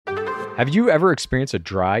Have you ever experienced a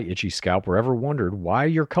dry, itchy scalp or ever wondered why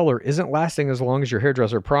your color isn't lasting as long as your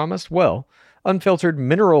hairdresser promised? Well, unfiltered,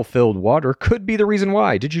 mineral-filled water could be the reason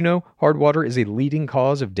why. Did you know hard water is a leading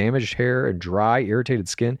cause of damaged hair and dry, irritated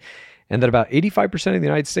skin? And that about 85% of the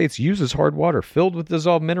United States uses hard water filled with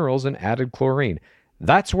dissolved minerals and added chlorine.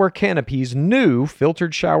 That's where Canopy's new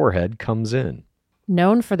filtered shower head comes in.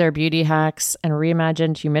 Known for their beauty hacks and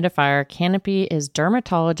reimagined humidifier, Canopy is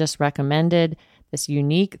dermatologist recommended. This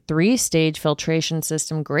unique 3-stage filtration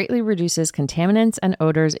system greatly reduces contaminants and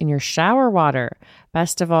odors in your shower water.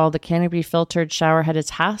 Best of all, the Canopy filtered shower head is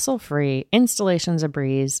hassle-free, installation's a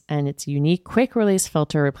breeze, and its unique quick-release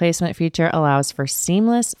filter replacement feature allows for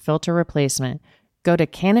seamless filter replacement. Go to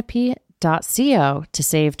canopy.co to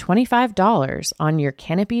save $25 on your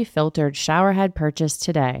Canopy filtered shower head purchase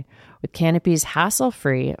today with Canopy's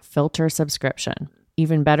hassle-free filter subscription.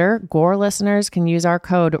 Even better, Gore listeners can use our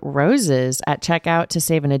code ROSES at checkout to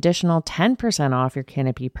save an additional 10% off your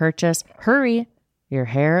Canopy purchase. Hurry, your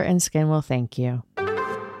hair and skin will thank you.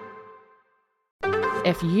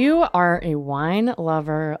 If you are a wine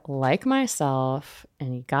lover like myself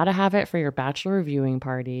and you gotta have it for your bachelor viewing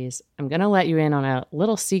parties, I'm gonna let you in on a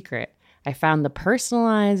little secret. I found the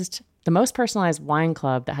most personalized wine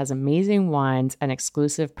club that has amazing wines and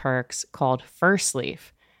exclusive perks called First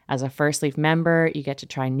Leaf. As a First Leaf member, you get to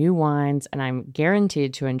try new wines, and I'm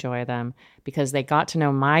guaranteed to enjoy them because they got to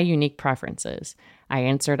know my unique preferences. I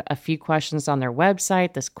answered a few questions on their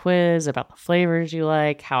website, this quiz about the flavors you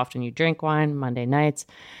like, how often you drink wine, Monday nights,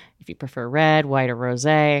 if you prefer red, white, or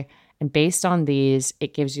rosé. And based on these,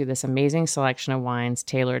 it gives you this amazing selection of wines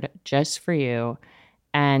tailored just for you.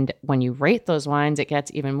 And when you rate those wines, it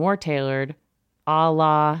gets even more tailored, a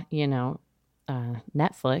la,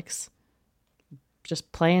 Netflix.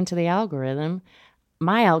 Just play into the algorithm.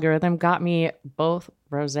 My algorithm got me both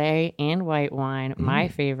rosé and white wine, my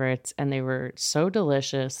favorites, and they were so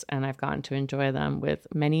delicious, and I've gotten to enjoy them with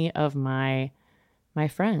many of my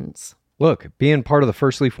friends. Look, being part of the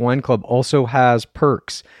First Leaf Wine Club also has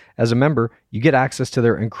perks. As a member, you get access to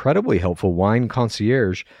their incredibly helpful wine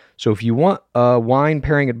concierge. So if you want wine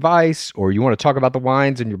pairing advice or you want to talk about the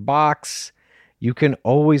wines in your box, you can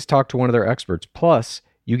always talk to one of their experts. Plus,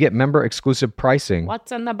 you get member-exclusive pricing.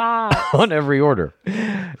 What's in the box? On every order.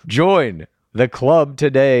 Join the club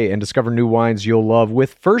today and discover new wines you'll love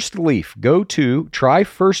with First Leaf. Go to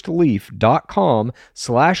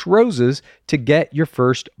tryfirstleaf.com/roses to get your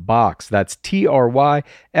first box. That's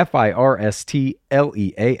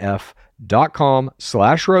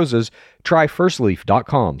tryfirstleaf.com/roses.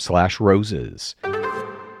 Tryfirstleaf.com/roses.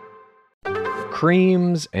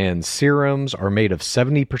 Creams and serums are made of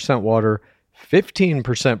 70% water,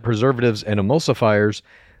 15% preservatives and emulsifiers,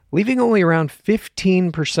 leaving only around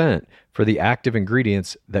 15% for the active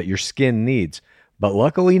ingredients that your skin needs. But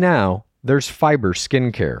luckily now, there's Fiber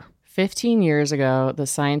Skincare. 15 years ago, the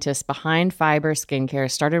scientists behind Fiber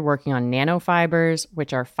Skincare started working on nanofibers,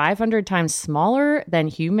 which are 500 times smaller than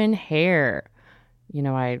human hair.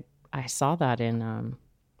 I saw that in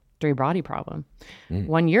Three Body Problem.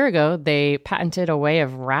 1 year ago, they patented a way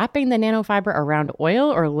of wrapping the nanofiber around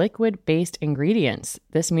oil or liquid-based ingredients.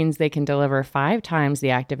 This means they can deliver 5 times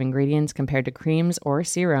the active ingredients compared to creams or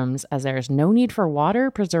serums, as there is no need for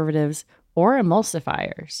water, preservatives, or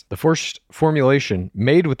emulsifiers. The first formulation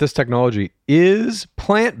made with this technology is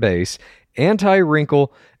plant-based,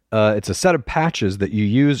 anti-wrinkle. It's a set of patches that you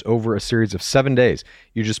use over a series of 7 days.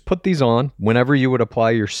 You just put these on whenever you would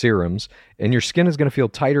apply your serums, and your skin is going to feel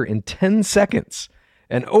tighter in 10 seconds.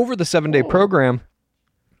 And over the 7-day program,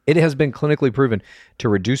 it has been clinically proven to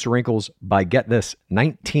reduce wrinkles by, get this,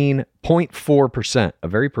 19.4%, a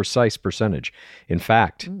very precise percentage. In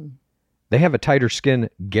fact, they have a tighter skin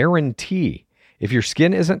guarantee. If your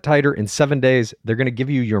skin isn't tighter in 7 days, they're going to give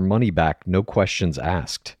you your money back, no questions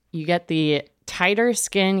asked. You get the tighter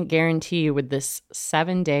skin guarantee with this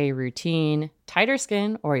 7-day routine. Tighter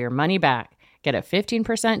skin or your money back. Get a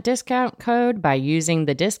 15% discount code by using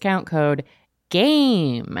the discount code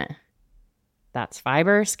GAME. That's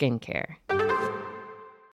Fiber Skincare.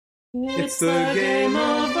 It's the Game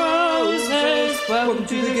of Roses. Welcome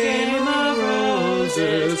to the Game of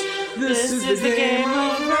Roses. This is the Game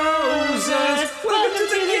of Roses. Welcome to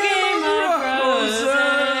the Game of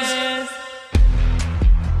Roses.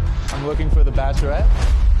 I'm looking for the Bachelorette.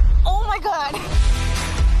 Oh my God.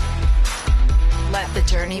 Let the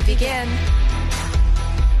journey begin.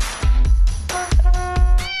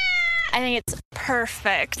 I think it's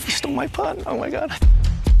perfect. You stole my pun. Oh my God.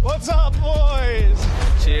 What's up, boys?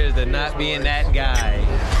 Cheers to not being that guy.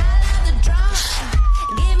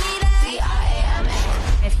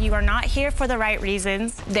 If you are not here for the right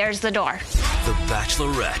reasons, there's the door. The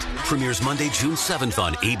Bachelorette premieres Monday, June 7th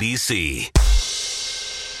on ABC.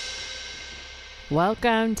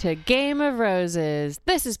 Welcome to Game of Roses.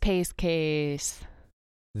 This is Pace Case.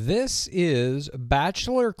 This is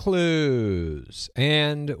Bachelor Clues,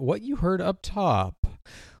 and what you heard up top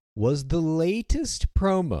was the latest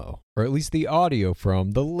promo, or at least the audio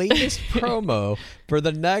from the latest promo for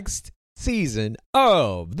the next season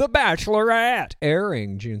of The Bachelorette,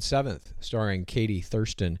 airing June 7th, starring Katie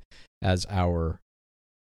Thurston as our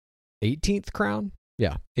 18th crown?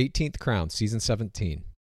 Yeah, 18th crown, season 17.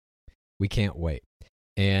 We can't wait.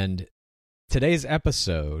 And today's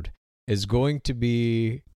episode is going to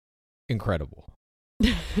be incredible.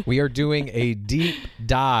 We are doing a deep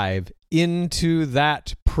dive into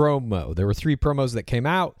that promo. There were 3 promos that came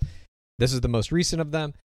out. This is the most recent of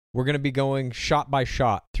them. We're going to be going shot by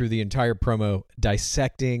shot through the entire promo,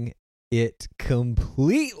 dissecting it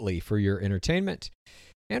completely for your entertainment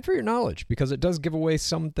and for your knowledge, because it does give away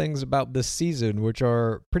some things about this season which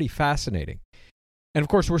are pretty fascinating. And of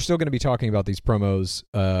course, we're still going to be talking about these promos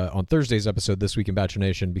on Thursday's episode, This Week in Bachelor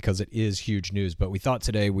Nation, because it is huge news. But we thought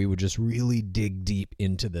today we would just really dig deep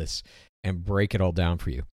into this and break it all down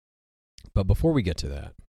for you. But before we get to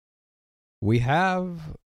that, we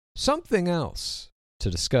have something else to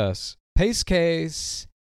discuss. Pace Case,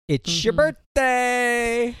 it's your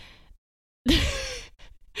birthday!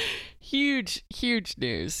 Huge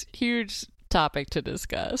news. Huge topic to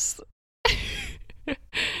discuss.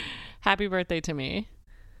 Happy birthday to me.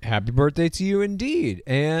 Happy birthday to you indeed.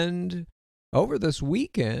 And over this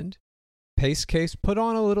weekend, Pace Case put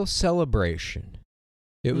on a little celebration.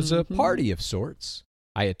 It was a party of sorts.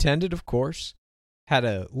 I attended, of course, had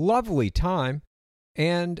a lovely time,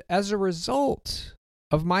 and as a result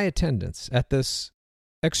of my attendance at this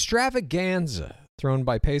extravaganza thrown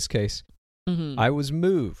by Pace Case, I was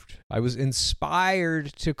moved. I was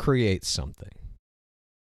inspired to create something.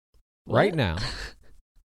 What? Right now.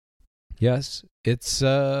 Yes, it's,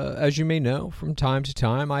 as you may know, from time to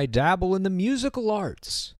time, I dabble in the musical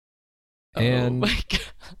arts. And my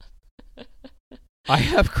God. I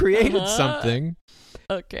have created something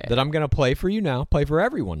that I'm going to play for you now, play for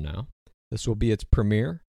everyone now. This will be its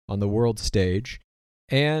premiere on the world stage.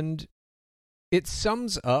 And it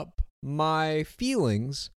sums up my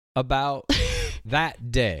feelings about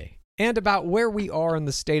that day and about where we are in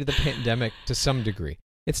the state of the pandemic to some degree.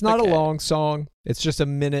 It's not a long song. It's just a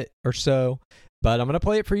minute or so, but I'm going to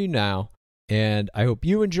play it for you now, and I hope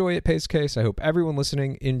you enjoy it, Pace Case. I hope everyone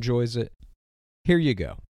listening enjoys it. Here you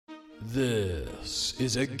go. This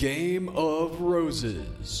is a Game of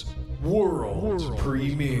Roses world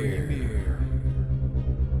premiere.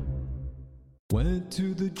 Went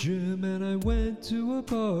to the gym and I went to a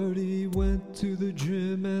party. Went to the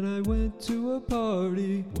gym and I went to a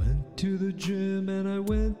party. Went to the gym and I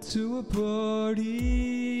went to a party.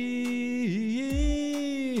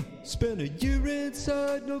 Spent a year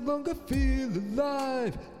inside, no longer feel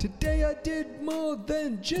alive. Today I did more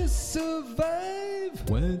than just survive.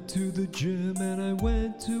 Went to the gym and I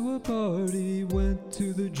went to a party. Went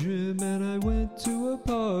to the gym and I went to a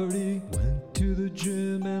party. Went to the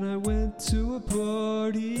gym and I went to a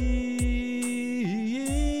party.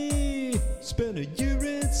 Spent a year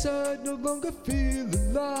inside, no longer feel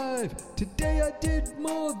alive. Today I did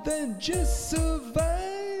more than just survive.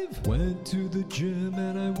 Went to the gym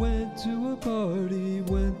and I went to a party.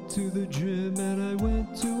 Went to the gym and I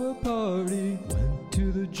went to a party. Went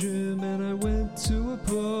to the gym and I went to a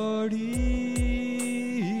party.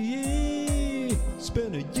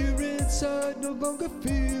 Spent a year inside, no longer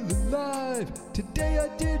feel alive. Today I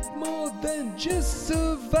did more than just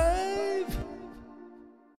survive.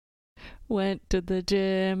 Went to the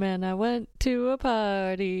gym and I went to a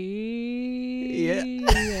party. Yeah.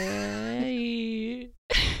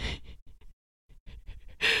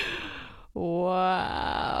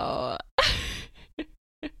 Wow.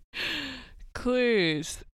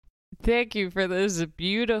 Clues. Thank you for this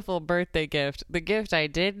beautiful birthday gift. The gift I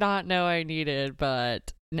did not know I needed,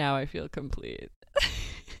 but now I feel complete.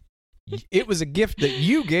 It was a gift that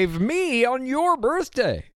you gave me on your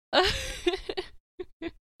birthday.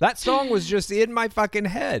 That song was just in my fucking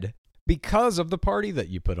head because of the party that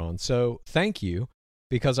you put on. So thank you,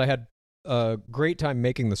 because I had a great time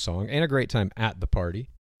making the song and a great time at the party.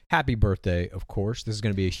 Happy birthday, of course. This is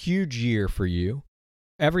going to be a huge year for you.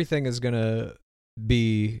 Everything is going to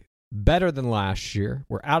be better than last year.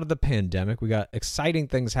 We're out of the pandemic. We got exciting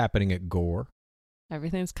things happening at Gore.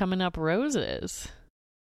 Everything's coming up roses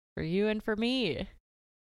for you and for me.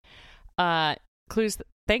 Clues,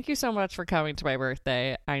 thank you so much for coming to my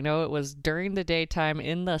birthday. I know it was during the daytime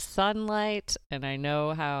in the sunlight, and I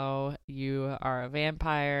know how you are a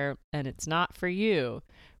vampire, and it's not for you.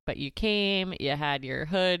 But you came, you had your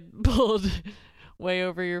hood pulled way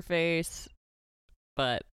over your face,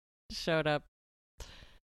 but showed up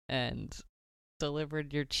and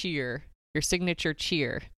delivered your cheer, your signature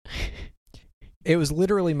cheer. It was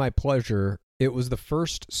literally my pleasure. It was the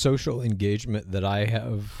first social engagement that I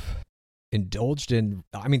have indulged in,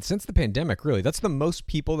 I mean, since the pandemic, really. That's the most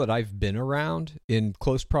people that I've been around in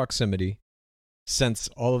close proximity since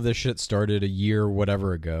all of this shit started a year,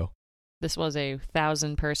 whatever ago. This was a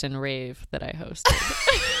 1,000-person rave that I hosted.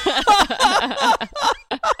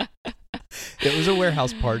 It was a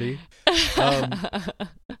warehouse party.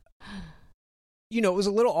 You know, it was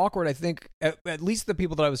a little awkward, I think, at least the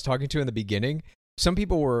people that I was talking to in the beginning. Some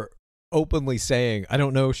people were openly saying, I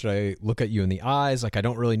don't know, should I look at you in the eyes? Like, I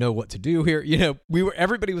don't really know what to do here. You know,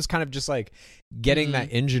 everybody was kind of just like getting that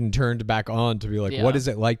engine turned back on to be like, what is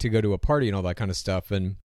it like to go to a party and all that kind of stuff.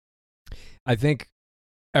 And I think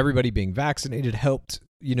everybody being vaccinated helped,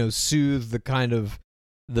 you know, soothe the kind of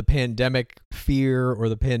the pandemic fear or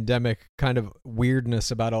the pandemic kind of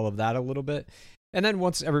weirdness about all of that a little bit. And then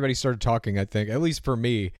once everybody started talking, I think, at least for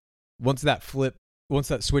me, once that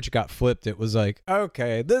switch got flipped, it was like,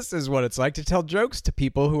 okay, this is what it's like to tell jokes to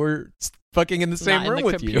people who are fucking in the same room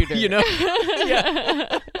with you, you know?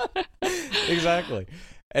 Yeah. Exactly.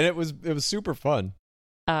 And it was super fun.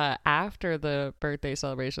 After the birthday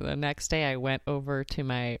celebration, the next day I went over to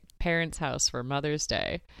my parents' house for Mother's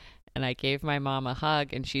Day, and I gave my mom a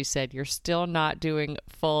hug, and she said, "You're still not doing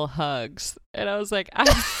full hugs." And I was like, I'm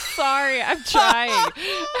sorry, I'm trying.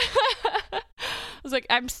 I was like,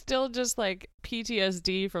 I'm still just like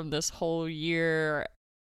PTSD from this whole year.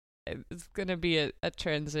 It's going to be a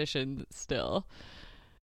transition still.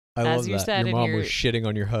 I love that. Said, your mom was shitting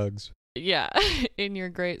on your hugs. Yeah, in your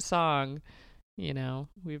great song, you know,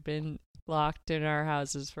 we've been locked in our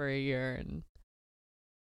houses for a year, and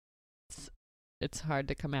it's hard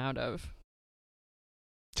to come out of.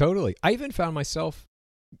 Totally. I even found myself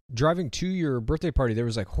driving to your birthday party. There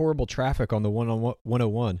was like horrible traffic on the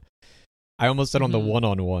 101. I almost said on the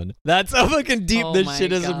one-on-one. That's how fucking deep this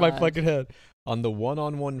shit is in my fucking head. On the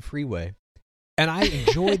one-on-one freeway. And I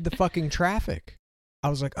enjoyed the fucking traffic. I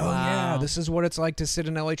was like, oh yeah, this is what it's like to sit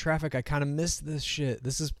in LA traffic. I kind of miss this shit.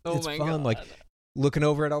 It's fun. God. Like looking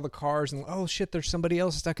over at all the cars and oh shit, there's somebody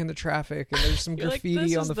else stuck in the traffic and there's some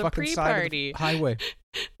graffiti on the fucking side of the highway.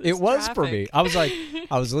 It was traffic. For me. I was like,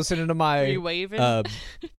 I was listening to my... Were you waving?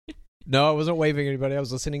 No, I wasn't waving at anybody. I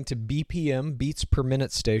was listening to BPM, Beats Per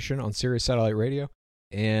Minute Station on Sirius Satellite Radio,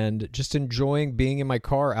 and just enjoying being in my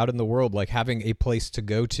car out in the world, like having a place to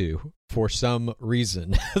go to for some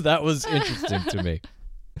reason. That was interesting to me.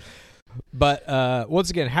 But once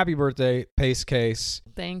again, happy birthday, Pace Case.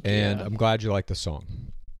 Thank you. And I'm glad you like the song.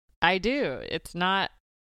 I do. It's not,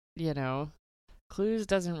 you know, Clues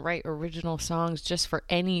doesn't write original songs just for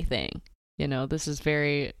anything. You know, this is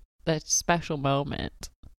a special moment.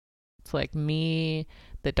 It's like me,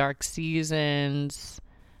 The Dark Seasons,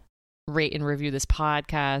 rate and review this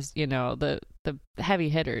podcast, you know, the heavy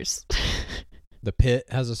hitters. The Pit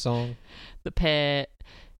has a song. The Pit.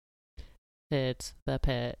 It's The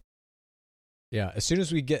Pit. Yeah, as soon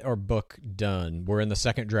as we get our book done, we're in the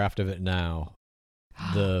second draft of it now.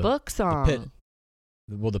 The book song.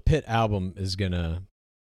 The Pit album is going to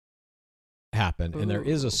happen, and there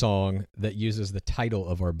is a song that uses the title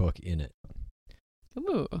of our book in it.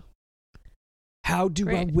 Ooh. How do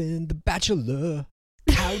I win the Bachelor?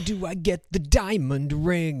 How do I get the diamond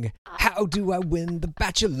ring? How do I win the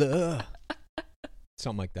Bachelor?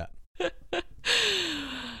 Something like that.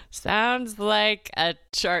 Sounds like a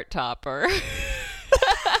chart topper.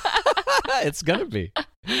 It's gonna be.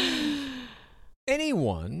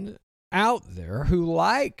 Anyone out there who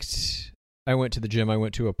liked I went to the gym, I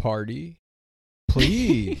went to a party,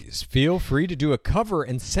 please feel free to do a cover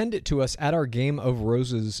and send it to us at our Game of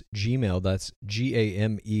Roses Gmail. That's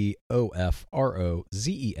GameofRozes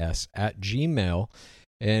 @gmail.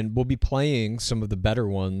 And we'll be playing some of the better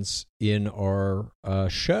ones in our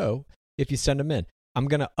show if you send them in. I'm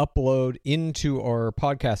going to upload into our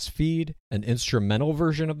podcast feed an instrumental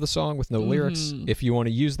version of the song with no lyrics if you want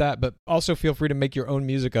to use that. But also feel free to make your own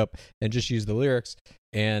music up and just use the lyrics.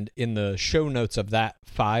 And in the show notes of that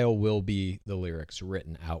file will be the lyrics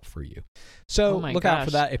written out for you. So look out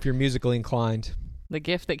for that if you're musically inclined. The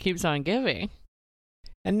gift that keeps on giving.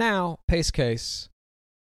 And now, Pace Case,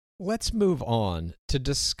 let's move on to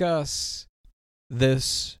discuss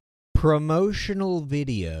this promotional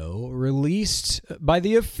video released by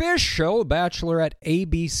the official Bachelorette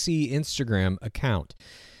ABC Instagram account.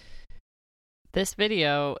 This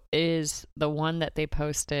video is the one that they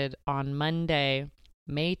posted on Monday,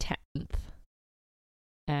 May 10th.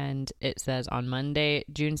 And it says on Monday,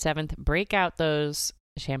 June 7th, break out those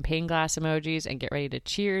champagne glass emojis and get ready to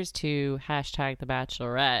cheers to hashtag The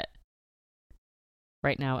Bachelorette.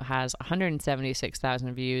 Right now it has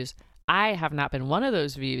 176,000 views. I have not been one of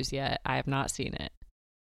those views yet. I have not seen it.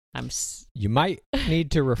 You might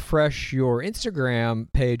need to refresh your Instagram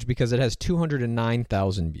page because it has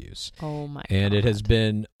 209,000 views. Oh my God. And it has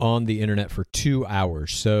been on the internet for 2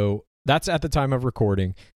 hours. So that's at the time of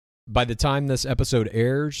recording. By the time this episode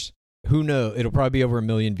airs, who knows? It'll probably be over 1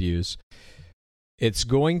 million views. It's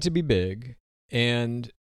going to be big.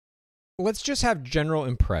 And let's just have general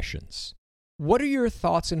impressions. What are your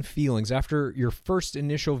thoughts and feelings after your first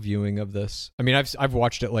initial viewing of this? I mean, I've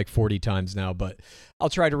watched it like 40 times now, but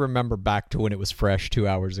I'll try to remember back to when it was fresh 2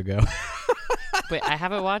 hours ago. Wait, I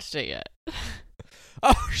haven't watched it yet.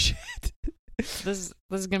 Oh, shit. This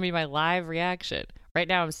is going to be my live reaction. Right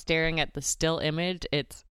now I'm staring at the still image.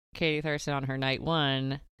 It's Katie Thurston on her night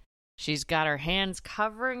one. She's got her hands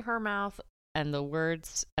covering her mouth, and the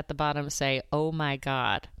words at the bottom say, "Oh my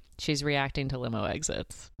God." She's reacting to limo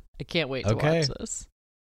exits. I can't wait to watch this.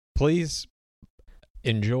 Please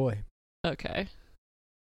enjoy. Okay.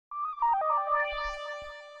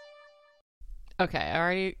 Okay, I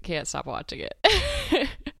already can't stop watching it.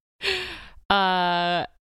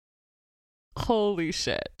 Holy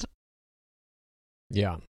shit.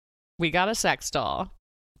 Yeah. We got a sex doll.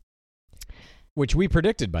 Which we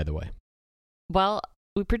predicted, by the way. Well,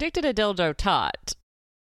 we predicted a dildo tot.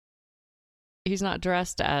 He's not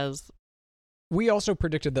dressed as... We also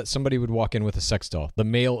predicted that somebody would walk in with a sex doll, the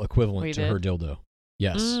male equivalent to her dildo.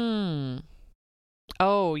 Yes.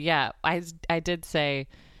 Oh, yeah. I did say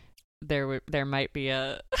there might be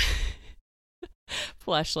a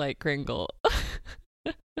fleshlight Kringle.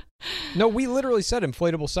 No, we literally said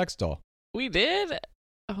inflatable sex doll. We did?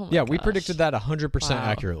 Oh my Yeah, we gosh. predicted that 100% Wow.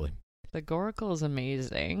 accurately. The Goracle is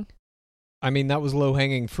amazing. I mean, that was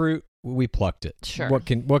low-hanging fruit. We plucked it. Sure. What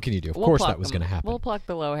can you do? Of course that was going to happen. We'll pluck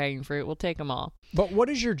the low-hanging fruit. We'll take them all. But what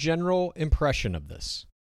is your general impression of this?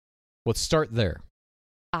 Let's start there.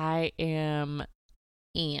 I am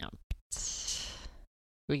amped.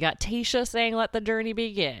 We got Tasha saying, "Let the journey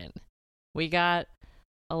begin." We got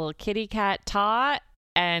a little kitty cat tot,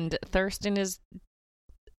 and Thurston is,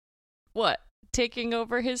 taking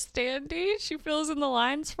over his standee? She fills in the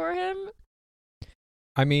lines for him?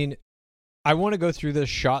 I mean, I want to go through this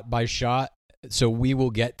shot by shot, so we will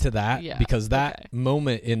get to that, because that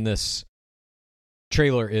moment in this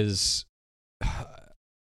trailer is...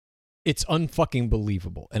 It's unfucking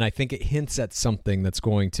believable, and I think it hints at something that's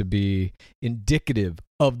going to be indicative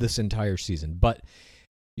of this entire season. But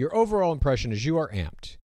your overall impression is you are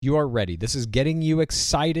amped. You are ready. This is getting you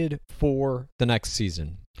excited for the next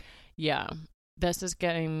season. Yeah. This is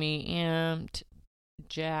getting me amped,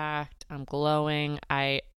 jacked. I'm glowing.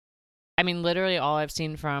 I mean, literally all I've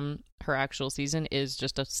seen from her actual season is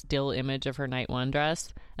just a still image of her night one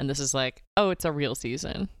dress. And this is like, oh, it's a real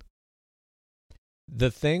season.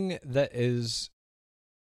 The thing that is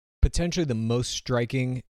potentially the most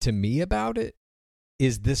striking to me about it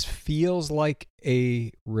is this feels like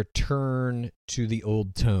a return to the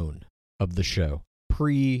old tone of the show.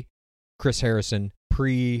 Pre Chris Harrison,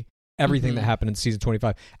 pre everything that happened in season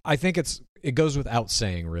 25. I think it goes without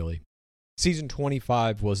saying, really. Season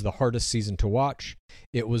 25 was the hardest season to watch.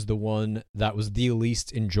 It was the one that was the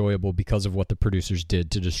least enjoyable because of what the producers did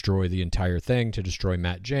to destroy the entire thing, to destroy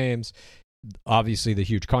Matt James. Obviously, the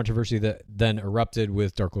huge controversy that then erupted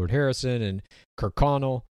with Dark Lord Harrison and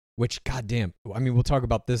Kirkconnell, which, goddamn, I mean, we'll talk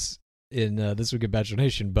about this in This Week in Bachelor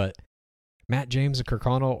Nation, but Matt James and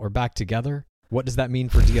Kirkconnell are back together. What does that mean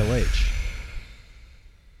for DLH?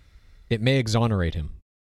 It may exonerate him,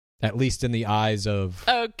 at least in the eyes of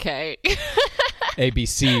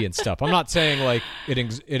ABC and stuff. I'm not saying like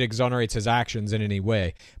it exonerates his actions in any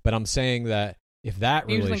way, but I'm saying that if that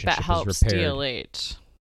relationship that helps is repaired, DLH.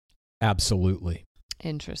 Absolutely.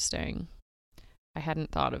 Interesting. I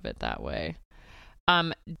hadn't thought of it that way.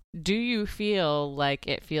 Do you feel like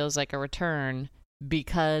it feels like a return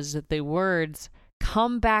because the words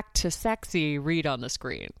 "come back to sexy" read on the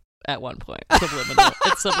screen at one point? Subliminal.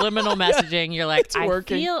 It's subliminal messaging. You're like, I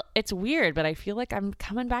feel it's weird, but I feel like I'm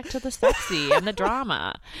coming back to the sexy and the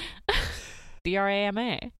drama.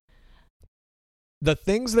 DRAMA. The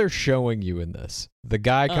things they're showing you in this, the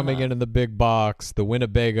guy coming in the big box, the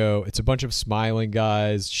Winnebago, it's a bunch of smiling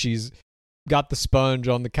guys. She's got the sponge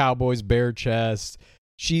on the cowboy's bare chest.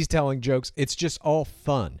 She's telling jokes. It's just all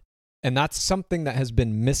fun. And that's something that has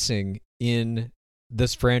been missing in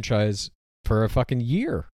this franchise for a fucking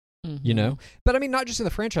year, you know? But I mean, not just in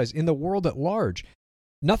the franchise, in the world at large.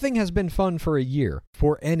 Nothing has been fun for a year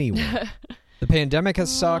for anyone. The pandemic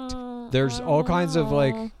has sucked. There's all kinds of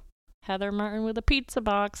like... Heather Martin with a pizza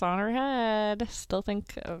box on her head. Still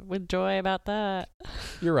think with joy about that.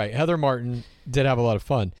 You're right. Heather Martin did have a lot of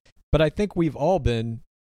fun. But I think we've all been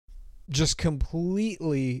just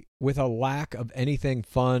completely with a lack of anything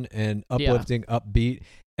fun and uplifting, upbeat.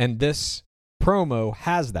 And this promo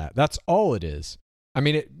has that. That's all it is. I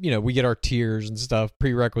mean, we get our tears and stuff,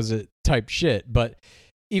 prerequisite type shit. But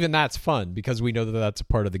even that's fun because we know that that's a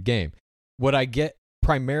part of the game. What I get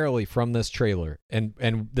primarily from this trailer, and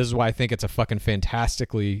this is why I think it's a fucking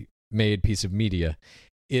fantastically made piece of media,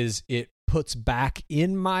 is it puts back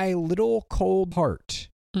in my little cold heart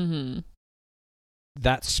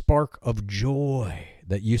that spark of joy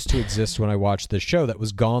that used to exist when I watched this show that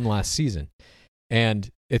was gone last season. And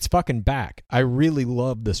it's fucking back. I really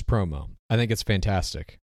love this promo. I think it's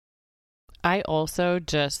fantastic. I also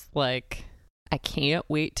just I can't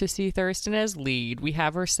wait to see Thurston as lead. We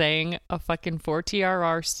have her saying a fucking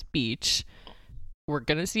 4TRR speech. We're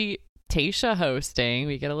going to see Tayshia hosting.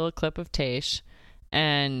 We get a little clip of Taysh.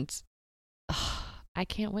 And I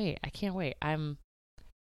can't wait.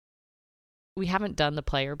 We haven't done the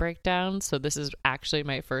player breakdown, so this is actually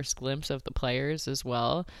my first glimpse of the players as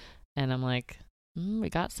well. And I'm like, we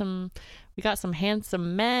got some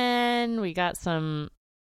handsome men. We got some...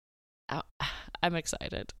 I'm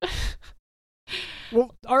excited.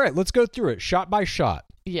 Well, all right, let's go through it shot by shot.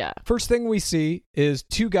 Yeah. First thing we see is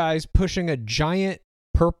two guys pushing a giant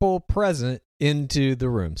purple present into the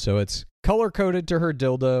room. So it's color-coded to her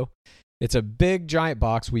dildo. It's a big, giant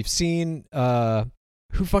box. We've seen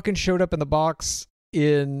who fucking showed up in the box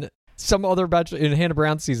in some other in Hannah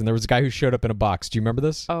Brown's season. There was a guy who showed up in a box. Do you remember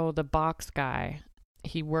this? Oh, the box guy.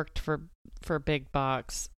 He worked for Big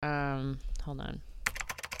Box. Hold on.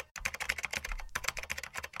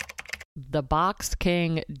 The Box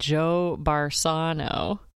King Joe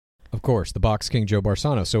Barsano. Of course, the Box King Joe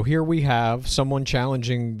Barsano. So here we have someone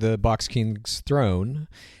challenging the Box King's throne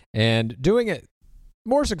and doing it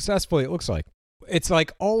more successfully, it looks like. It's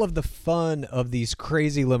like all of the fun of these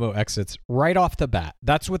crazy limo exits right off the bat.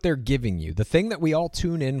 That's what they're giving you. The thing that we all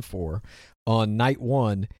tune in for on night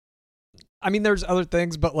one. I mean, there's other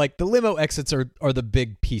things, but like the limo exits are the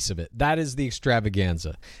big piece of it. That is the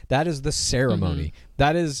extravaganza. That is the ceremony.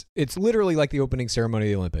 It's literally like the opening ceremony of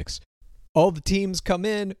the Olympics. All the teams come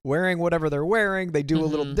in wearing whatever they're wearing. They do a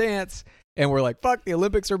little dance and we're like, fuck, the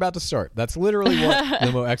Olympics are about to start. That's literally what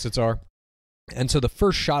limo exits are. And so the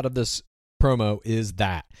first shot of this promo is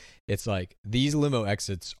that. It's like, these limo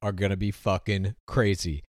exits are going to be fucking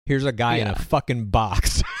crazy. Here's a guy in a fucking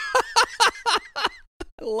box.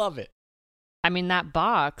 I love it. I mean, that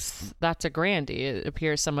box, that's a grandie. It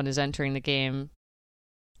appears someone is entering the game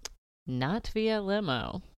not via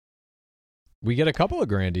limo. We get a couple of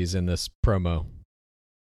grandies in this promo.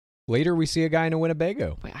 Later, we see a guy in a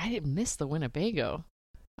Winnebago. Wait, I didn't miss the Winnebago.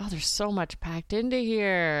 Oh, there's so much packed into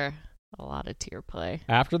here. A lot of tear play.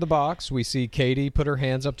 After the box, we see Katie put her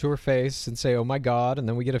hands up to her face and say, oh my God. And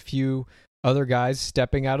then we get a few other guys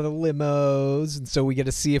stepping out of the limos. And so we get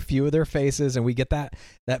to see a few of their faces and we get that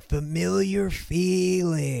familiar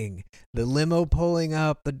feeling. The limo pulling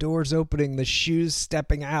up, the doors opening, the shoes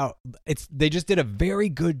stepping out. They just did a very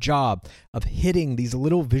good job of hitting these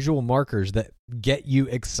little visual markers that get you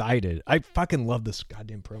excited. I fucking love this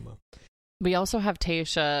goddamn promo. We also have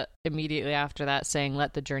Tayshia immediately after that saying,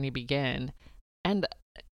 let the journey begin. And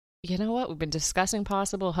you know what? We've been discussing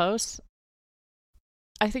possible hosts.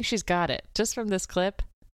 I think she's got it. Just from this clip,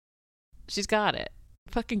 she's got it.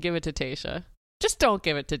 Fucking give it to Tayshia. Just don't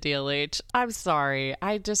give it to DLH. I'm sorry.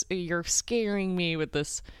 You're scaring me with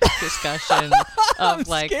this discussion of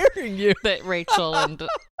like scaring you. That Rachel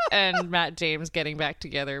and Matt James getting back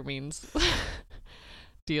together means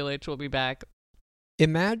DLH will be back.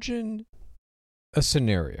 Imagine a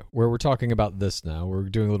scenario where we're talking about this now. We're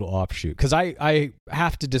doing a little offshoot because I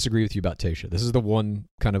have to disagree with you about Tayshia. This is the one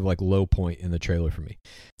kind of like low point in the trailer for me.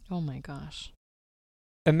 Oh my gosh.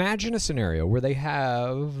 Imagine a scenario where they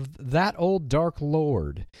have that old Dark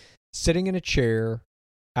Lord sitting in a chair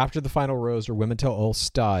after the final rose or Women Tell All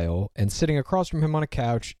style, and sitting across from him on a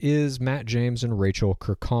couch is Matt James and Rachel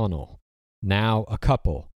Kirkconnell, now a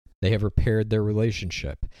couple. They have repaired their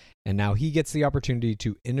relationship. And now he gets the opportunity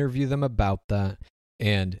to interview them about that.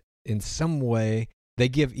 And in some way, they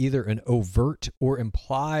give either an overt or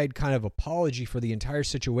implied kind of apology for the entire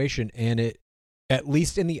situation. And it, at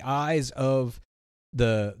least in the eyes of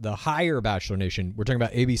the higher Bachelor Nation, we're talking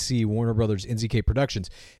about ABC, Warner Brothers, NZK Productions,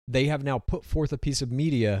 they have now put forth a piece of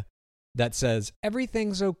media that says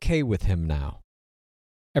everything's okay with him now.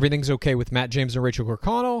 Everything's okay with Matt James and Rachel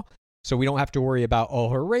Kirkconnell, so we don't have to worry about all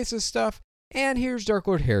her racist stuff. And here's Dark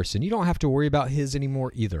Lord Harrison. You don't have to worry about his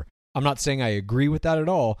anymore either. I'm not saying I agree with that at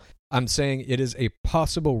all. I'm saying it is a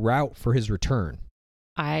possible route for his return.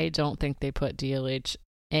 I don't think they put DLH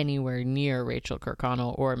anywhere near Rachel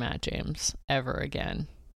Kirkconnell or Matt James ever again.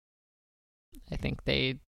 I think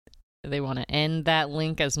they want to end that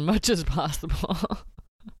link as much as possible.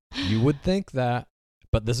 You would think that,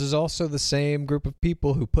 but this is also the same group of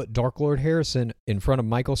people who put Dark Lord Harrison in front of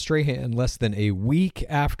Michael Strahan less than a week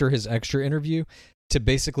after his extra interview to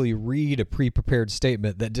basically read a pre-prepared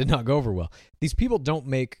statement that did not go over well. These people don't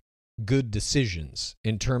make good decisions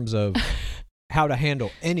in terms of how to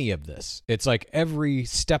handle any of this. It's like every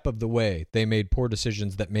step of the way they made poor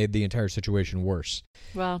decisions that made the entire situation worse.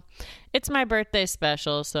 Well, it's my birthday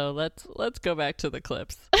special, so let's go back to the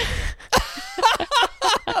clips.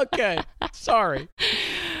 Okay, sorry.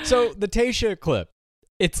 So the Tayshia clip,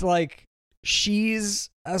 it's like she's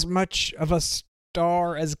as much of a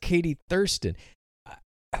star as Katie Thurston.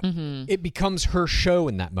 Mm-hmm. It becomes her show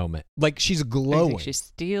in that moment. Like she's glowing. I think she's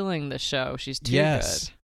stealing the show. She's too yes.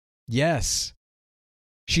 good. Yes.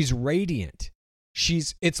 She's radiant.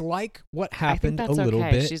 It's like what happened I think a that's little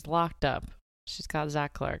okay. bit. She's locked up. She's got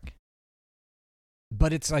Zach Clark.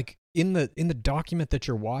 But it's like in the document that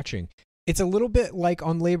you're watching, it's a little bit like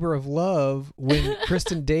on Labor of Love when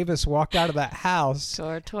Kristen Davis walked out of that house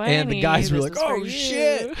 420, and the guys were this like, is for oh you.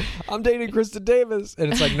 shit, I'm dating Kristen Davis.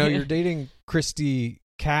 And it's like, no, you're dating Christy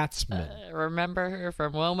Katzman. Remember her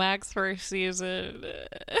from Womack's first season?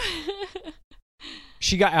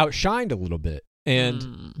 She got outshined a little bit.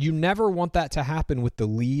 And you never want that to happen with the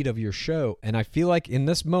lead of your show. And I feel like in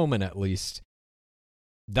this moment, at least,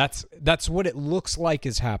 that's what it looks like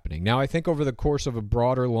is happening. Now, I think over the course of a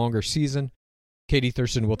broader, longer season, Katie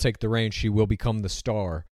Thurston will take the reins. She will become the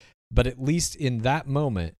star. But at least in that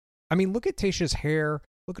moment, I mean, look at Tayshia's hair.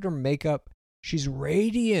 Look at her makeup. She's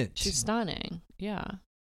radiant. She's stunning. Yeah.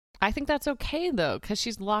 I think that's okay, though, because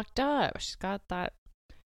she's locked up. She's got that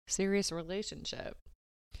serious relationship.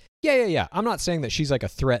 Yeah. I'm not saying that she's like a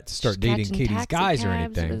threat to start dating Katie's guys or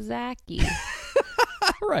anything. With Zachy.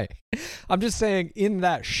 Right. I'm just saying in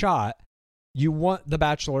that shot, you want the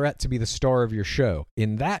Bachelorette to be the star of your show.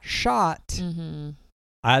 In that shot,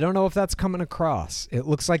 I don't know if that's coming across. It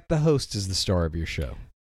looks like the host is the star of your show.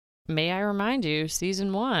 May I remind you,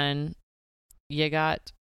 season 1,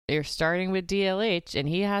 you're starting with DLH, and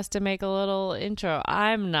he has to make a little intro.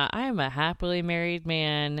 I'm a happily married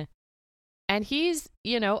man. And he's,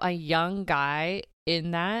 a young guy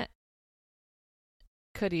in that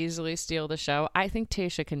could easily steal the show. I think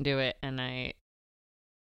Tayshia can do it, and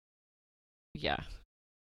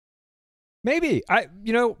Maybe.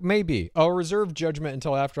 Maybe. I'll reserve judgment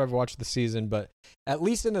until after I've watched the season, but at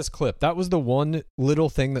least in this clip, that was the one little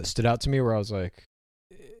thing that stood out to me where I was like,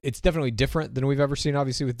 it's definitely different than we've ever seen,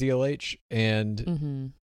 obviously, with DLH,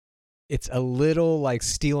 and it's a little like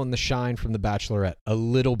stealing the shine from the Bachelorette. A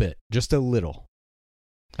little bit. Just a little.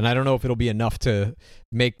 And I don't know if it'll be enough to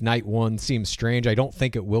make night 1 seem strange. I don't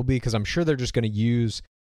think it will be, because I'm sure they're just going to use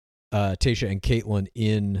Tayshia and Kaitlyn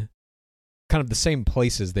in kind of the same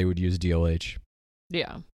places they would use DLH.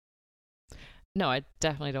 Yeah. No, I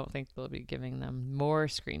definitely don't think they'll be giving them more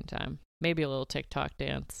screen time. Maybe a little TikTok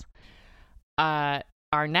dance.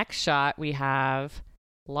 Our next shot, we have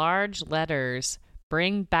large letters,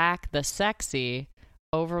 "Bring back the sexy,"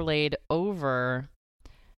 overlaid over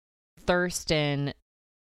Thurston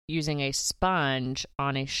using a sponge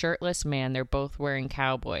on a shirtless man. They're both wearing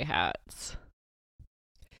cowboy hats.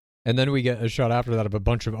 And then we get a shot after that of a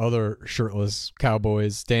bunch of other shirtless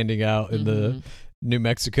cowboys standing out in the New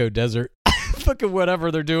Mexico desert. Fucking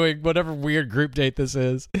whatever they're doing, whatever weird group date this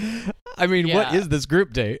is. I mean, what is this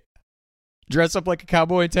group date? Dress up like a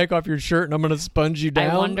cowboy and take off your shirt and I'm going to sponge you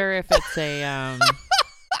down? I wonder if it's a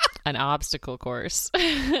an obstacle course.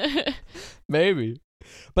 Maybe.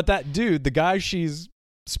 But that dude, the guy she's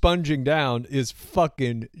sponging down, is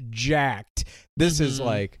fucking jacked. This is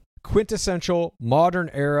like quintessential modern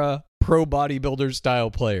era pro bodybuilder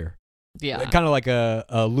style player. Yeah. Kind of like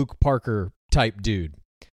a Luke Parker type dude.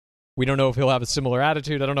 We don't know if he'll have a similar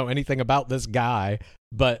attitude. I don't know anything about this guy,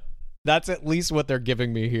 but that's at least what they're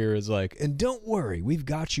giving me here is like, and don't worry, we've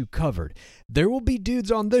got you covered. There will be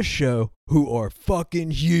dudes on this show who are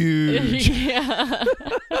fucking huge. Yeah.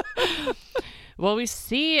 Well, we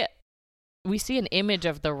see an image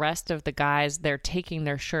of the rest of the guys. They're taking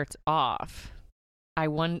their shirts off.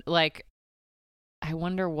 I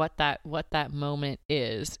wonder what that moment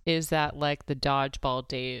is. Is that like the dodgeball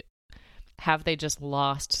date? Have they just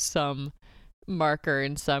lost some marker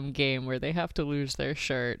in some game where they have to lose their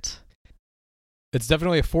shirt? It's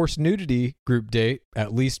definitely a forced nudity group date,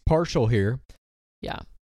 at least partial here. Yeah.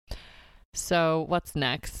 So what's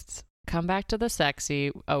next? Come back to the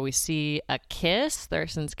sexy. Oh, we see a kiss.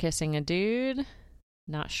 Thurston's kissing a dude.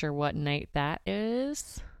 Not sure what night that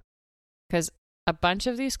is. Because a bunch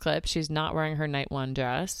of these clips, she's not wearing her night one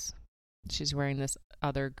dress. She's wearing this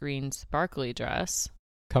other green sparkly dress.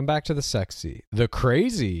 Come back to the sexy. The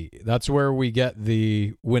crazy. That's where we get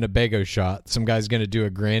the Winnebago shot. Some guy's going to do a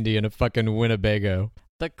Grandy in a fucking Winnebago.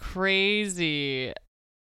 The crazy.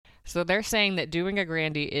 So they're saying that doing a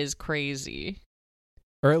Grandy is crazy.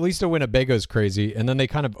 Or at least a Winnebago's crazy. And then they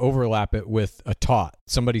kind of overlap it with a taut.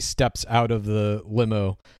 Somebody steps out of the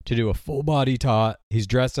limo to do a full body taut. He's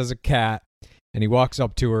dressed as a cat. And he walks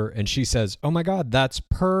up to her and she says, "Oh my God, that's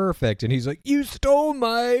perfect." And he's like, "You stole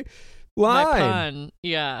my line." My pun.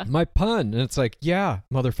 Yeah. My pun. And it's like, yeah,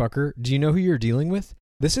 motherfucker. Do you know who you're dealing with?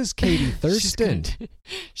 This is Katie Thurston.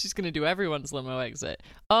 She's going to do everyone's limo exit.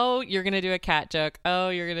 Oh, you're going to do a cat joke. Oh,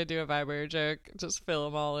 you're going to do a vibrator joke. Just fill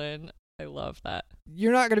them all in. I love that.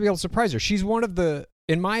 You're not going to be able to surprise her. She's one of the,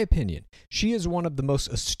 in my opinion, she is one of the most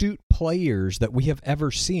astute players that we have ever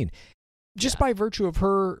seen. Just by virtue of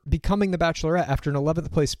her becoming the Bachelorette after an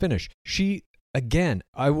 11th place finish. She, again,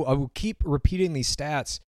 I will keep repeating these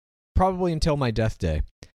stats probably until my death day.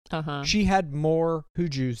 She had more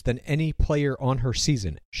Hoojus than any player on her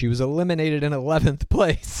season. She was eliminated in 11th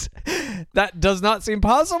place. That does not seem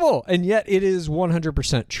possible. And yet it is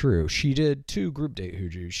 100% true. She did 2 group date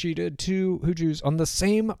Hoojus. She did 2 Hoojus on the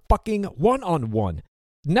same fucking one-on-one.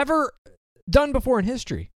 Never done before in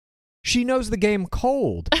history. She knows the game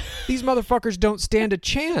cold. These motherfuckers don't stand a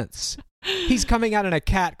chance. He's coming out in a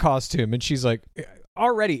cat costume, and she's like,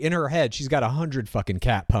 already in her head, she's got 100 fucking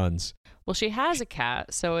cat puns. Well, she has a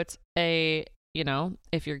cat, so it's a, you know,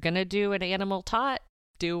 if you're going to do an animal tot,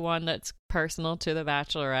 do one that's personal to the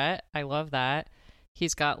Bachelorette. I love that.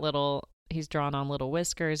 He's drawn on little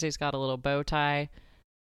whiskers. He's got a little bow tie.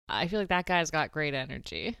 I feel like that guy's got great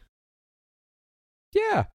energy.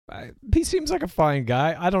 Yeah, he seems like a fine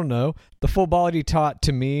guy. I don't know. The full body tot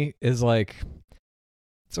to me is like,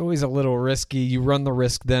 it's always a little risky. You run the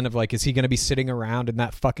risk then of like, is he going to be sitting around in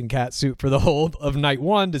that fucking cat suit for the whole of night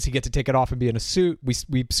one? Does he get to take it off and be in a suit?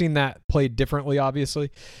 We've seen that played differently, obviously.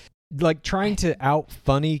 Like trying to out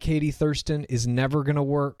funny Katie Thurston is never going to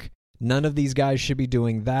work. None of these guys should be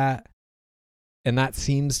doing that. And that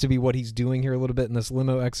seems to be what he's doing here a little bit in this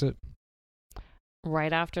limo exit.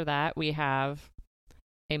 Right after that, we have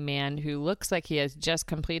a man who looks like he has just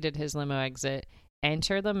completed his limo exit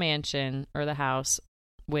enter the mansion or the house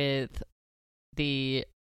with the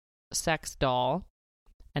sex doll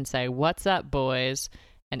and say, "What's up, boys?"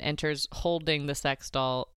 and enters holding the sex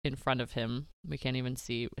doll in front of him. We can't even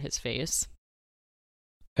see his face.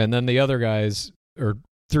 And then the other guys, or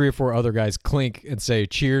 3 or 4 other guys, clink and say,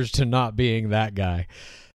 "Cheers to not being that guy."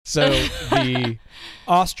 So the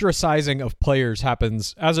ostracizing of players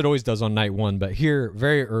happens, as it always does on night one, but here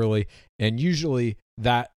very early. And usually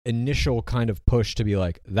that initial kind of push to be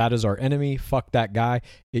like, that is our enemy, fuck that guy,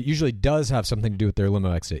 it usually does have something to do with their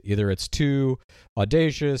limo exit. Either it's too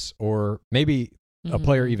audacious, or maybe a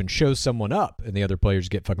player even shows someone up and the other players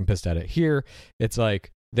get fucking pissed at it. Here, it's like,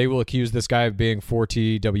 they will accuse this guy of being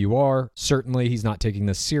 4TWR. Certainly, he's not taking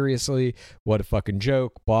this seriously. What a fucking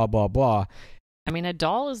joke, blah, blah, blah. I mean, a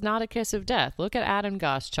doll is not a kiss of death. Look at Adam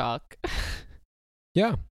Goschalk.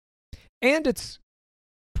 Yeah. And it's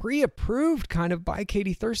pre-approved kind of by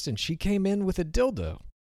Katie Thurston. She came in with a dildo.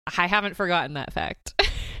 I haven't forgotten that fact.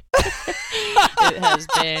 It has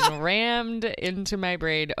been rammed into my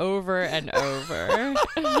brain over and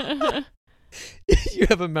over. You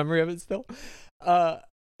have a memory of it still?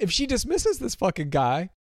 If she dismisses this fucking guy,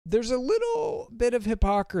 there's a little bit of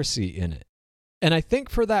hypocrisy in it. And I think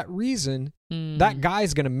for that reason, that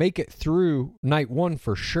guy's going to make it through night one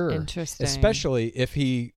for sure. Interesting. Especially if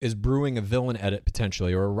he is brewing a villain edit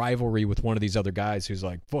potentially, or a rivalry with one of these other guys who's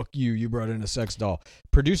like, fuck you, you brought in a sex doll.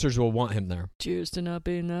 Producers will want him there. Cheers to not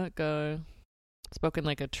being that guy. Spoken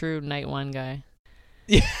like a true night one guy.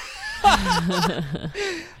 Yeah.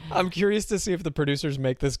 I'm curious to see if the producers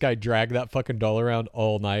make this guy drag that fucking doll around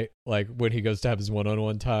all night, like when he goes to have his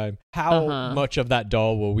one-on-one time. How much of that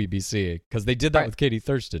doll will we be seeing? Because they did that with Katie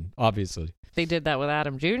Thurston, obviously. They did that with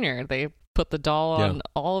Adam Jr. They put the doll on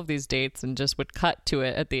all of these dates and just would cut to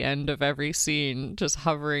it at the end of every scene, just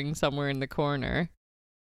hovering somewhere in the corner.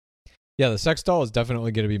 Yeah, the sex doll is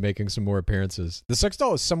definitely going to be making some more appearances. The sex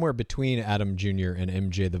doll is somewhere between Adam Jr. and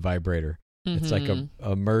MJ the Vibrator. It's like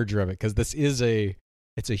a merger of it, because this is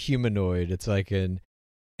it's a humanoid. It's like an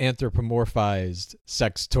anthropomorphized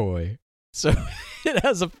sex toy. So it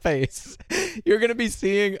has a face. You're going to be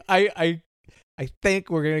seeing, I think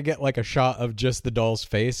we're going to get like a shot of just the doll's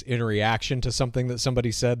face in reaction to something that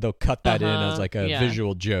somebody said. They'll cut that in as like a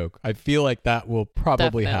visual joke. I feel like that will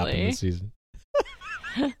probably happen this season.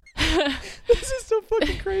 This is so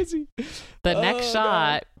fucking crazy. The next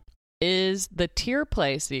shot is the tier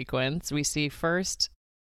play sequence. We see first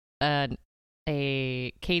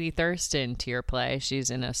a Katie Thurston tier play. She's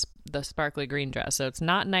in the sparkly green dress. So it's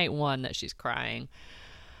not night one that she's crying.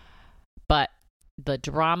 But the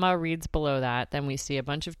drama reads below that. Then we see a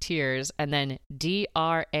bunch of tears, and then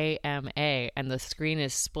DRAMA, and the screen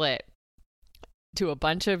is split to a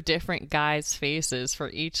bunch of different guys' faces for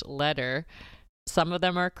each letter. Some of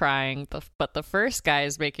them are crying, but the first guy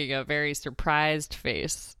is making a very surprised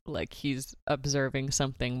face, like he's observing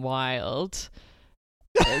something wild.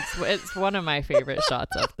 It's one of my favorite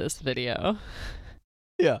shots of this video.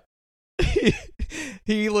 Yeah.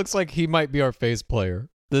 He looks like he might be our face player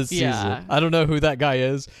this season. I don't know who that guy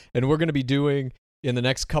is, and we're going to be doing, in the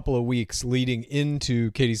next couple of weeks leading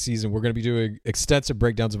into Katie's season, we're going to be doing extensive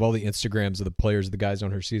breakdowns of all the Instagrams of the players, the guys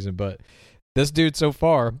on her season. But this dude so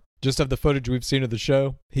far, just of the footage we've seen of the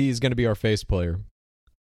show, he's going to be our face player.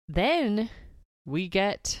 Then we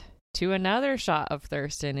get to another shot of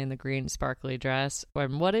Thurston in the green sparkly dress.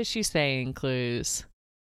 And what is she saying, Clues?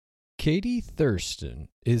 Katie Thurston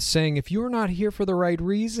is saying, if you're not here for the right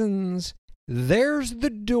reasons, there's the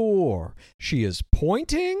door. She is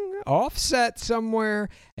pointing offset somewhere,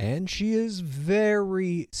 and she is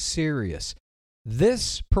very serious.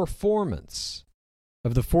 This performance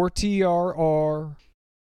of the 4TRR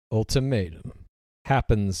ultimatum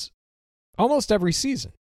happens almost every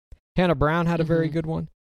season. Hannah Brown had a very good one.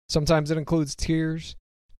 Sometimes it includes tears.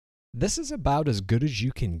 This is about as good as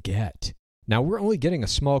you can get. Now, we're only getting a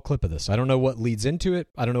small clip of this. I don't know what leads into it.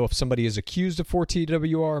 I don't know if somebody is accused of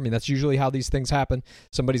 4TWR. I mean, that's usually how these things happen.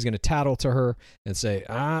 Somebody's going to tattle to her and say,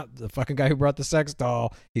 the fucking guy who brought the sex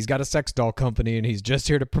doll, he's got a sex doll company and he's just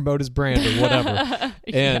here to promote his brand or whatever.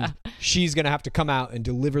 And she's going to have to come out and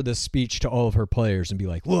deliver this speech to all of her players and be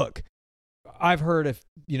like, look, I've heard if,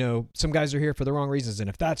 some guys are here for the wrong reasons. And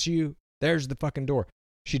if that's you, there's the fucking door.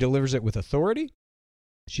 She delivers it with authority.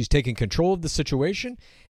 She's taking control of the situation.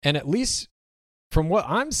 And at least from what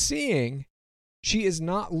I'm seeing, she is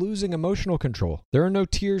not losing emotional control. There are no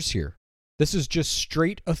tears here. This is just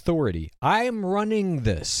straight authority. I am running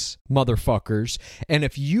this, motherfuckers. And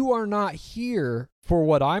if you are not here for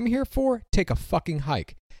what I'm here for, take a fucking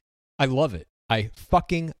hike. I love it. I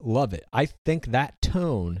fucking love it. I think that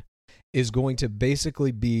tone is going to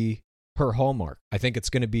basically be her hallmark. I think it's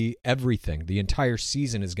going to be everything. The entire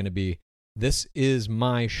season is going to be, this is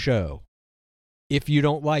my show. If you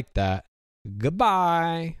don't like that,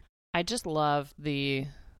 goodbye. I just love the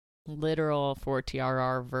literal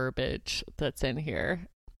 4TRR verbiage that's in here.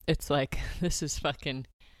 It's like, this is fucking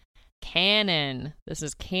canon. This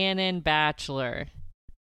is canon Bachelor.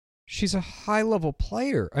 She's a high-level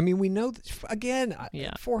player. I mean, we know, again,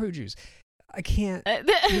 for Hoojuice. I can't,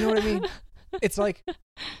 you know what I mean? It's like,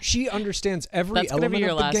 she understands every that's element of the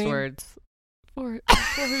game. That's going to be your last words. For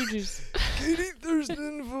Hoojuice. Katie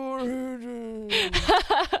Thurston for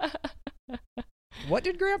Hoojuice. What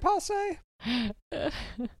did Grandpa say?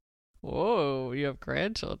 Whoa, you have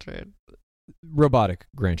grandchildren. Robotic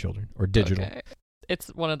grandchildren, or digital. Okay. It's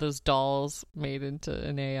one of those dolls made into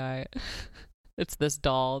an AI. It's this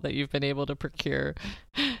doll that you've been able to procure.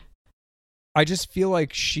 I just feel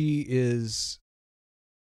like she's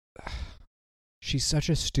such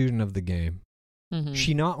a student of the game. Mm-hmm.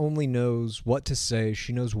 She not only knows what to say,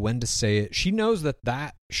 she knows when to say it. She knows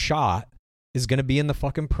that shot is going to be in the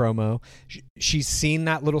fucking promo. She's seen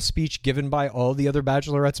that little speech given by all the other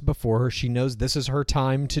bachelorettes before her. She knows this is her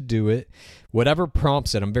time to do it. Whatever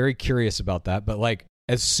prompts it, I'm very curious about that. But like,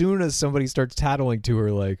 as soon as somebody starts tattling to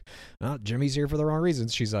her, like, oh, Jimmy's here for the wrong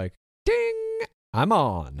reasons, she's like, ding, I'm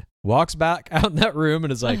on. Walks back out in that room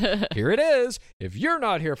and is like, here it is. If you're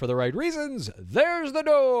not here for the right reasons, there's the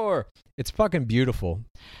door. It's fucking beautiful.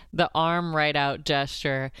 The arm right out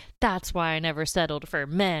gesture. That's why I never settled for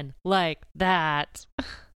men like that.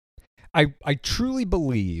 I truly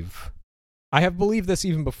believe, I have believed this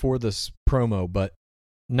even before this promo, but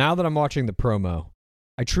now that I'm watching the promo,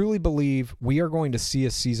 I truly believe we are going to see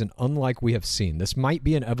a season unlike we have seen. This might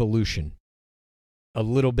be an evolution a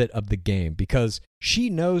little bit of the game, because she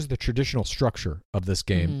knows the traditional structure of this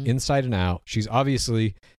game inside and out. She's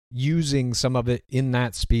obviously using some of it in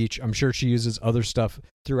that speech. I'm sure she uses other stuff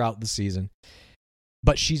throughout the season,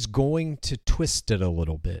 but she's going to twist it a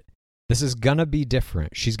little bit. This is going to be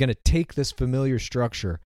different. She's going to take this familiar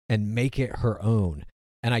structure and make it her own.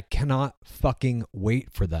 And I cannot fucking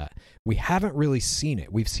wait for that. We haven't really seen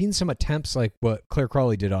it. We've seen some attempts like what Claire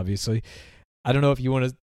Crawley did, obviously. I don't know if you want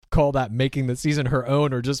to call that making the season her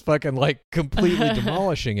own or just fucking like completely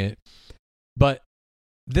demolishing it. But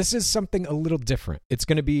this is something a little different. It's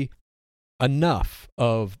going to be enough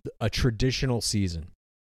of a traditional season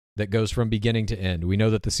that goes from beginning to end. We know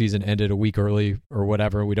that the season ended a week early or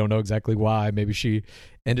whatever. We don't know exactly why. Maybe she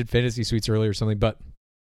ended Fantasy Suites early or something, but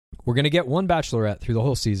we're going to get one Bachelorette through the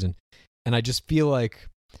whole season. And I just feel like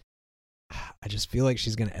she's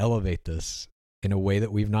going to elevate this in a way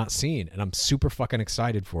that we've not seen. And I'm super fucking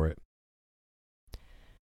excited for it.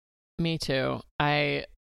 Me too. I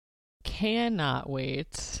cannot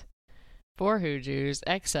wait for Hooju's,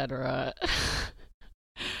 etc.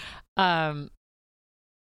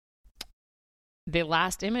 The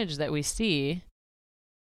last image that we see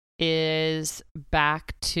is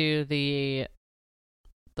back to the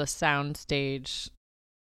sound stage,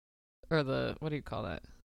 or the, what do you call that?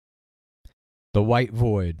 The white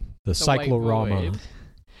void, the cyclorama. White void.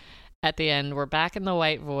 At the end, we're back in the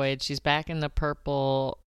white void. She's back in the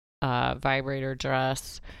purple vibrator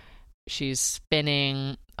dress. She's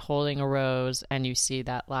spinning, holding a rose, and you see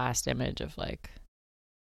that last image of like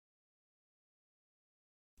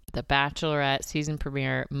the Bachelorette season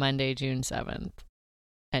premiere, Monday, June 7th.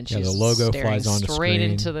 And she's the logo staring flies on straight screen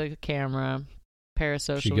into the camera.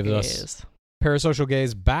 Parasocial gaze. Parasocial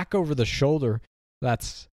gaze back over the shoulder.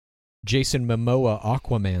 That's Jason Momoa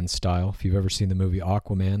Aquaman style. If you've ever seen the movie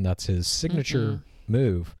Aquaman, that's his signature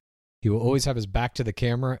move. He will always have his back to the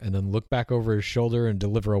camera and then look back over his shoulder and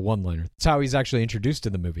deliver a one-liner. That's how he's actually introduced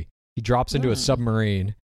in the movie. He drops into a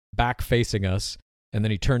submarine, back facing us, and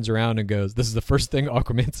then he turns around and goes, this is the first thing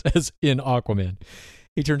Aquaman says in Aquaman.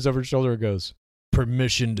 He turns over his shoulder and goes,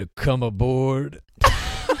 permission to come aboard.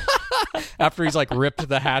 After he's like ripped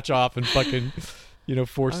the hatch off and fucking,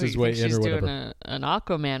 forced his way in or whatever. She's doing an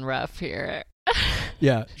Aquaman ref here.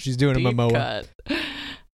 Yeah, she's doing Deep a Momoa. Cut.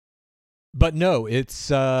 But no, it's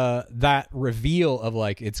that reveal of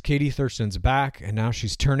like, it's Katie Thurston's back, and now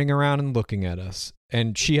she's turning around and looking at us.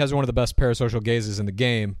 And she has one of the best parasocial gazes in the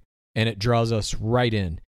game, and it draws us right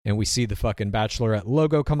in. And we see the fucking Bachelorette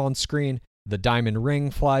logo come on screen. The diamond ring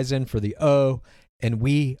flies in for the O, and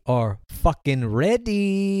we are fucking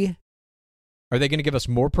ready. Are they going to give us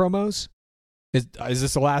more promos? Is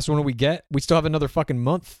this the last one we get? We still have another fucking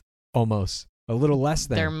month almost. A little less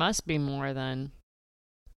than. There must be more then.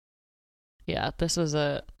 Yeah, this was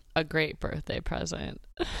a great birthday present.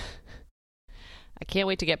 I can't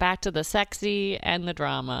wait to get back to the sexy and the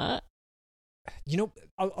drama.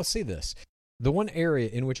 I'll say this. The one area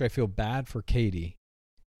in which I feel bad for Katie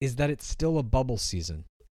is that it's still a bubble season.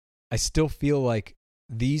 I still feel like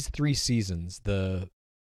these 3 seasons, the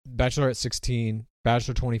Bachelorette 16,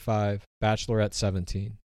 Bachelor 25, Bachelorette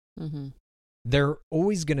 17, they're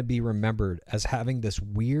always going to be remembered as having this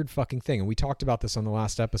weird fucking thing. And we talked about this on the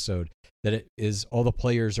last episode, that it is all the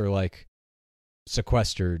players are like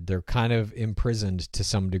sequestered. They're kind of imprisoned to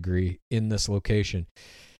some degree in this location.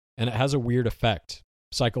 And it has a weird effect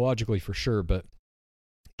psychologically for sure, but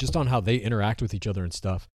just on how they interact with each other and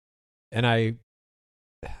stuff. And I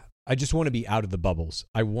just want to be out of the bubbles.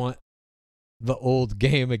 I want the old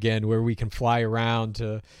game again where we can fly around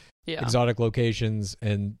to exotic locations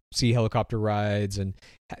and see helicopter rides. And,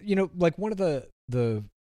 like one of the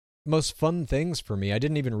most fun things for me, I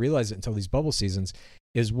didn't even realize it until these bubble seasons,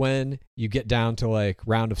 is when you get down to like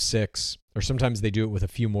round of 6, or sometimes they do it with a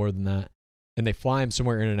few more than that, and they fly them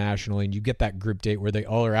somewhere internationally, and you get that group date where they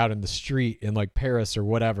all are out in the street in like Paris or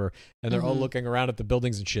whatever, and they're all looking around at the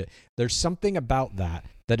buildings and shit. There's something about that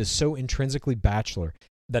is so intrinsically Bachelor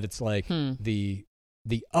that it's like the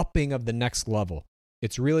upping of the next level.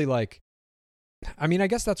 It's really like, I mean, I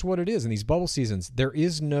guess that's what it is in these bubble seasons. There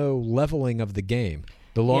is no leveling of the game.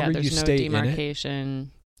 The longer you stay in it,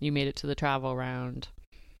 demarcation. You made it to the travel round.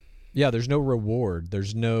 Yeah, there's no reward.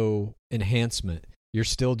 There's no enhancement. You're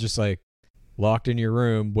still just like locked in your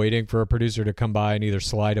room waiting for a producer to come by and either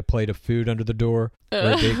slide a plate of food under the door or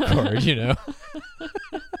a date card,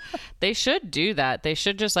 They should do that. They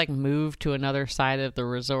should just like move to another side of the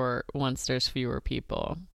resort once there's fewer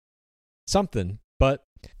people. Something. But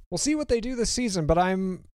we'll see what they do this season. But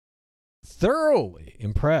I'm thoroughly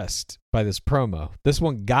impressed by this promo. This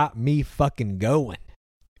one got me fucking going.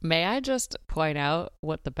 May I just point out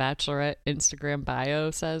what the Bachelorette Instagram bio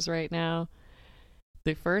says right now?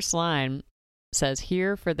 The first line says,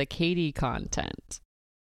 "Here for the Katie content."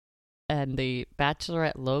 And the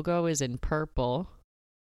Bachelorette logo is in purple.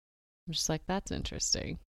 I'm just like, that's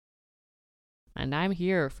interesting. And I'm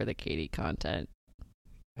here for the Katie content.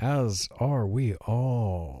 As are we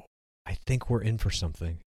all. I think we're in for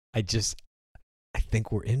something. I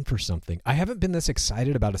think we're in for something. I haven't been this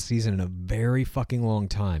excited about a season in a very fucking long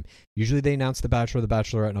time. Usually they announce The Bachelor, The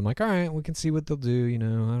Bachelorette, and I'm like, all right, we can see what they'll do. You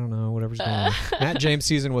know, I don't know, whatever's going on. Matt James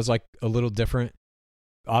season was like a little different.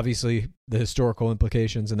 Obviously, the historical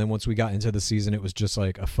implications. And then once we got into the season, it was just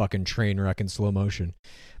like a fucking train wreck in slow motion.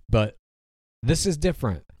 But this is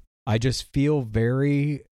different. I just feel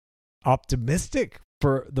very optimistic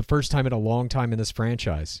for the first time in a long time in this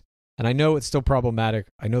franchise. And I know it's still problematic.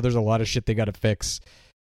 I know there's a lot of shit they got to fix.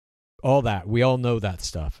 All that. We all know that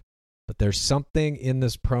stuff. But there's something in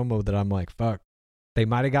this promo that I'm like, fuck, they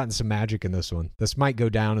might have gotten some magic in this one. This might go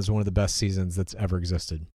down as one of the best seasons that's ever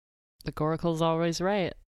existed. The Coracle's always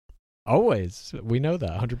right. Always. We know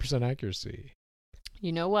that. 100% accuracy.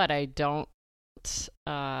 You know what I definitely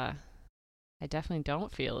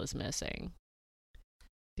don't feel is missing?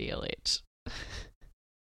 DLH.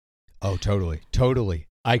 Oh, totally. Totally.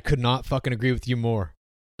 I could not fucking agree with you more.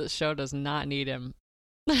 The show does not need him.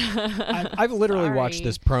 I've literally watched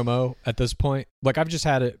this promo at this point. Like, I've just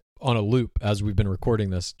had it on a loop as we've been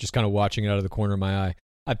recording this, just kind of watching it out of the corner of my eye.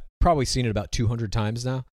 I've probably seen it about 200 times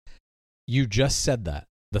now. You just said that.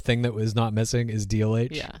 The thing that was not missing is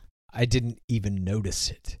DLH. Yeah. I didn't even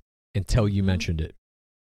notice it until you mentioned it.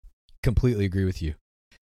 Completely agree with you.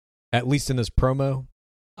 At least in this promo,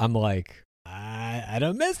 I'm like, I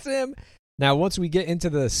don't miss him. Now, once we get into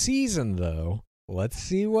the season, though, let's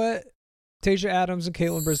see what Tayshia Adams and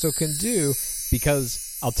Kaitlyn Bristowe can do,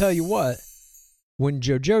 because I'll tell you what, when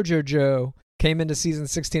JoJo came into season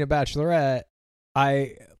 16 of Bachelorette,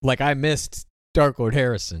 I missed Dark Lord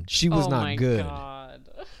Harrison. She was not good. God.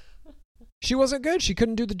 She wasn't good. She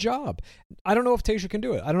couldn't do the job. I don't know if Tayshia can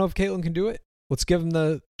do it. I don't know if Kaitlyn can do it. Let's give them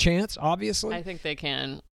the chance, obviously. I think they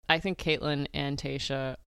can. I think Kaitlyn and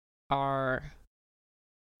Tayshia are...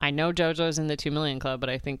 I know JoJo's in the 2 Million Club, but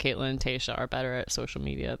I think Kaitlyn and Tayshia are better at social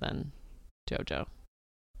media than JoJo.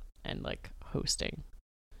 And, like, hosting.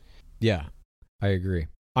 Yeah, I agree.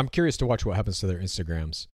 I'm curious to watch what happens to their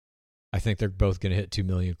Instagrams. I think they're both going to hit 2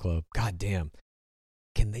 Million Club. God damn.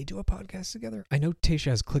 Can they do a podcast together? I know Tayshia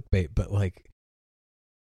has clickbait, but, like,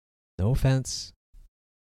 no offense,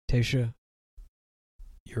 Tayshia,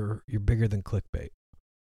 you're bigger than clickbait.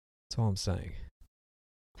 That's all I'm saying.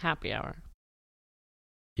 Happy hour.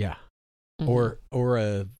 Yeah. Mm-hmm. Or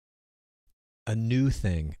a new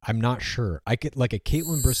thing. I'm not sure. I could, like, a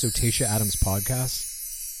Kaitlyn Bristowe, Tayshia Adams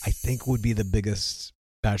podcast, I think would be the biggest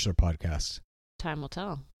Bachelor podcast. Time will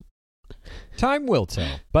tell. Time will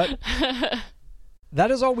tell. But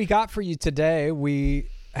that is all we got for you today. We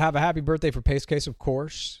have a happy birthday for Pace Case, of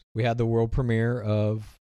course. We had the world premiere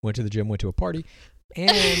of Went to the Gym, Went to a Party.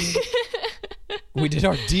 And we did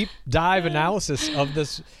our deep dive analysis of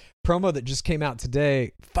this promo that just came out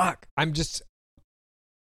today. Fuck. I'm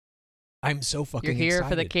so fucking You're here excited.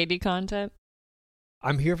 for the Katie content?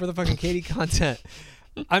 I'm here for the fucking Katie content.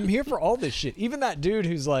 I'm here for all this shit. Even that dude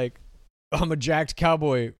who's like, I'm a jacked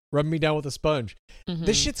cowboy, rub me down with a sponge. Mm-hmm.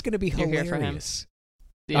 This shit's going to be You're hilarious. here for him.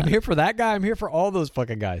 Yeah. I'm here for that guy. I'm here for all those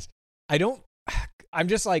fucking guys. I'm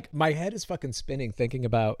just like, my head is fucking spinning thinking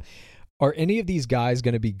about, are any of these guys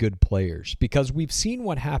going to be good players? Because we've seen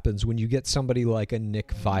what happens when you get somebody like a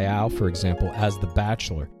Nick Viall, for example, as the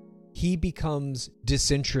Bachelor. He becomes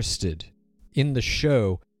disinterested in the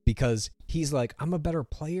show because he's like, I'm a better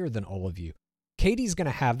player than all of you. Katie's going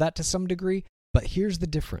to have that to some degree, but here's the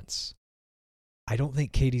difference. I don't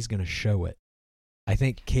think Katie's going to show it. I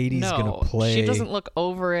think Katie's going to play. She doesn't look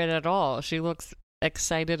over it at all. She looks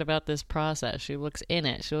excited about this process. She looks in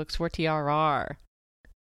it. She looks for TRR.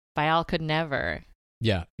 Viall could never.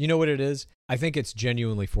 Yeah. You know what it is? I think it's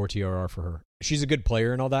genuinely for TRR for her. She's a good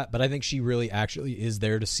player and all that, but I think she really actually is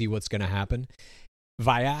there to see what's going to happen.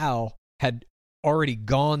 Viall had already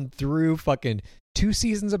gone through fucking 2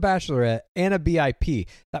 seasons of Bachelorette and a BIP.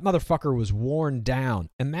 That motherfucker was worn down.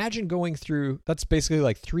 Imagine going through, that's basically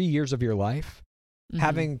like 3 years of your life,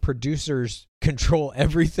 having producers control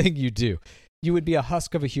everything you do. You would be a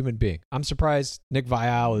husk of a human being. I'm surprised Nick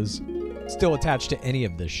Viall is still attached to any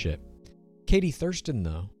of this shit. Katie Thurston,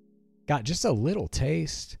 though, got just a little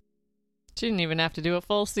taste. She didn't even have to do a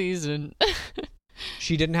full season.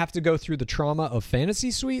 She didn't have to go through the trauma of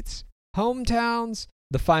fantasy suites, hometowns,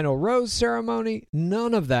 the final rose ceremony,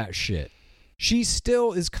 none of that shit. She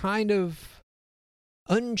still is kind of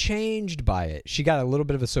unchanged by it. She got a little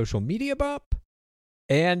bit of a social media bump,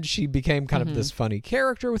 and she became kind of this funny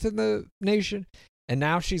character within the nation. And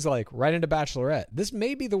now she's like right into Bachelorette. This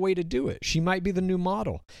may be the way to do it. She might be the new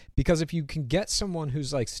model, because if you can get someone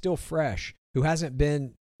who's like still fresh, who hasn't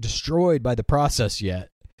been destroyed by the process yet.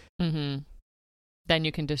 Mm-hmm. Then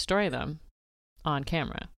you can destroy them on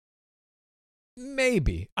camera.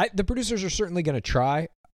 Maybe. The producers are certainly going to try.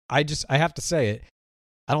 I have to say it.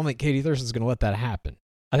 I don't think Katie Thurston's going to let that happen.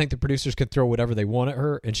 I think the producers can throw whatever they want at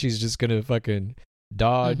her, and she's just going to fucking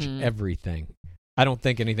dodge everything. I don't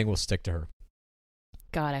think anything will stick to her.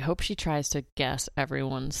 God, I hope she tries to guess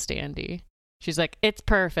everyone's standee. She's like, it's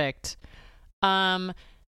perfect.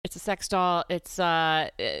 It's a sex doll. It's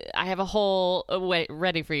I have a hole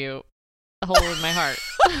ready for you. A hole in my heart.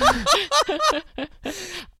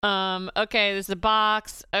 Okay, this is a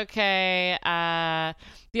box. Okay,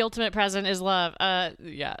 the ultimate present is love.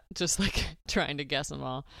 Yeah, just like trying to guess them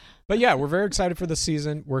all. But yeah, we're very excited for the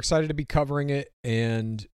season. We're excited to be covering it,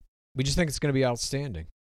 and we just think it's going to be outstanding.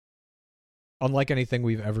 Unlike anything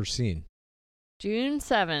we've ever seen. June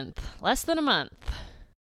 7th, less than a month.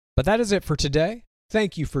 But that is it for today.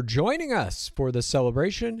 Thank you for joining us for this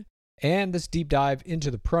celebration and this deep dive into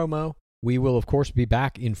the promo. We will, of course, be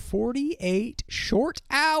back in 48 short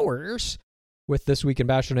hours with This Week in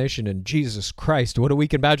Bachelor Nation. And Jesus Christ, what a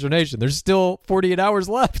week in Bachelor Nation. There's still 48 hours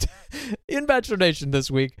left in Bachelor Nation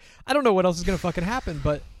this week. I don't know what else is going to fucking happen,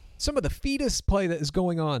 but some of the fetus play that is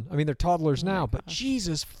going on. I mean, they're toddlers now, but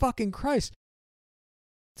Jesus fucking Christ.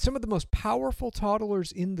 Some of the most powerful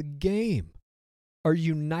toddlers in the game are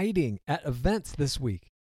uniting at events this week.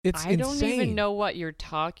 It's insane. I don't even know what you're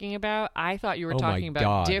talking about. I thought you were talking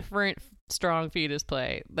about different strong fetus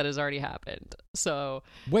play that has already happened. So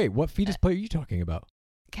wait, what fetus play are you talking about?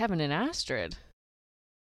 Kevin and Astrid.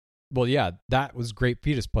 Well, yeah, that was great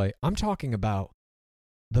fetus play. I'm talking about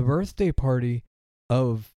the birthday party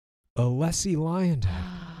of Alessi Lyondike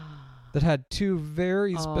that had two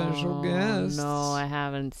very special guests. No, I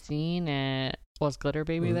haven't seen it. Was Glitter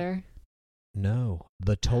Baby there? No,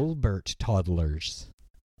 the Tolbert toddlers.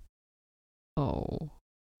 Oh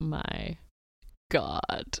my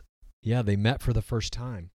God. Yeah, they met for the first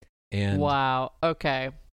time. And wow. Okay.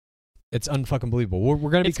 It's unfucking believable.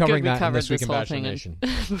 We're going to be covering that in This Week in Bachelor Nation.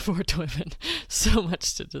 Before Toyman. So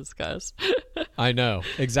much to discuss. I know.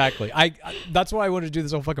 Exactly. That's why I wanted to do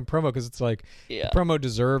this whole fucking promo, because it's like, the promo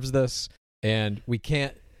deserves this, and we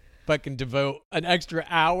can't fucking devote an extra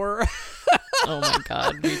hour. Oh my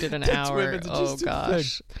God. We did an hour. Oh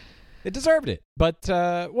gosh. It deserved it. But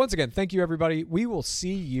once again, thank you, everybody. We will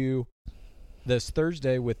see you this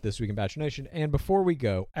Thursday with This Week in Bachelor Nation. And before we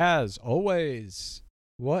go, as always,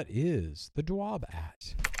 what is the Dwab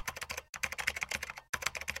at?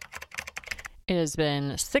 It has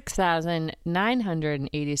been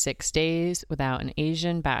 6,986 days without an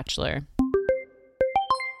Asian bachelor.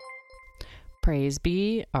 Praise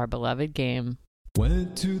be our beloved game.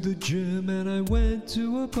 Went to the gym and I went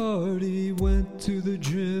to a party. Went to the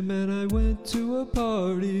gym and I went to a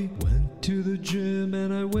party. Went to the gym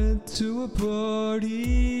and I went to a party.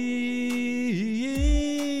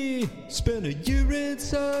 Spent a year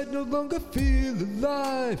inside, no longer feel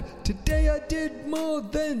alive. Today I did more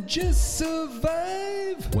than just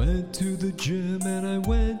survive. Went to the gym and I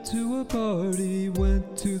went to a party.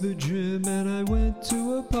 Went to the gym and I went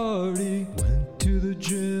to a party. Went to the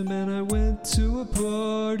gym and I went to a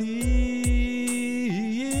party.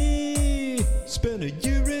 Spent a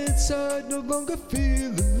year inside, no longer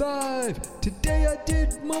feel alive. Today I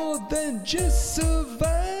did more than just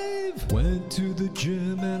survive. Went to the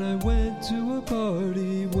gym and I went to a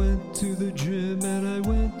party. Went to the gym and I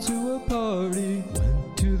went to a party.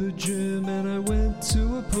 Went to the gym and I went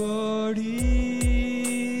to a party.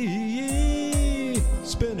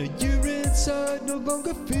 Spent a year inside, no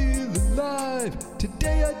longer feel alive.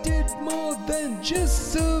 Today I did more than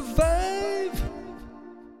just survive.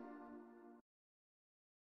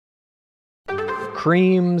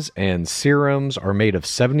 Creams and serums are made of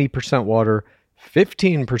 70% water,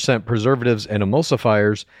 15% preservatives and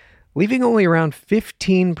emulsifiers, leaving only around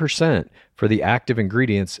 15% for the active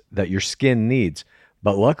ingredients that your skin needs.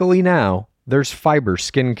 But luckily now, there's Fiber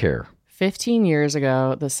Skincare. 15 years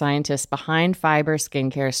ago, the scientists behind Fiber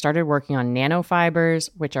Skincare started working on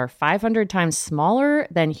nanofibers, which are 500 times smaller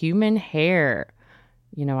than human hair.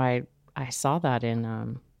 You know, I saw that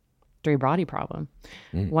in Three Body Problem.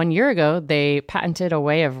 1 year ago, they patented a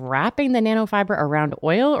way of wrapping the nanofiber around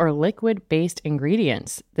oil or liquid-based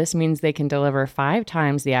ingredients. This means they can deliver 5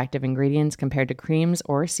 times the active ingredients compared to creams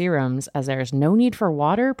or serums, as there is no need for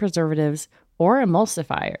water, preservatives, or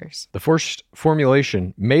emulsifiers. The first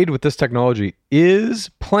formulation made with this technology is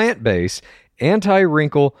plant-based,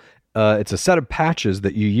 anti-wrinkle. It's a set of patches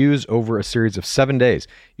that you use over a series of 7 days.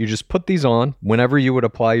 You just put these on whenever you would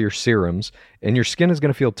apply your serums, and your skin is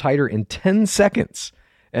going to feel tighter in 10 seconds.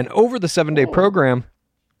 And over the 7-day program,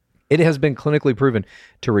 It has been clinically proven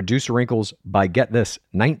to reduce wrinkles by, get this,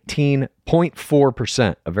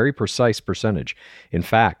 19.4%, a very precise percentage. In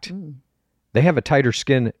fact, they have a tighter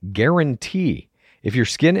skin guarantee. If your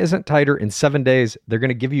skin isn't tighter in 7 days, they're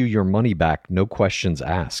going to give you your money back, no questions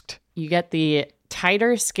asked. You get the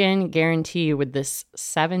tighter skin guarantee with this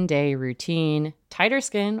 7-day routine. Tighter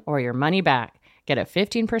skin or your money back. Get a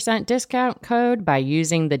 15% discount code by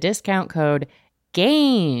using the discount code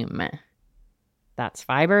GAME. That's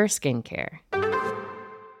Fiber Skincare.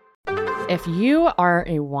 If you are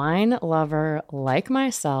a wine lover like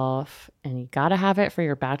myself and you gotta have it for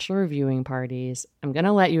your bachelor viewing parties, I'm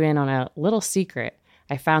gonna let you in on a little secret.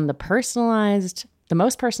 I found the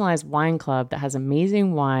most personalized wine club that has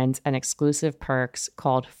amazing wines and exclusive perks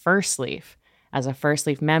called First Leaf. As a First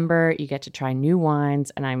Leaf member, you get to try new wines,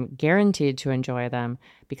 and I'm guaranteed to enjoy them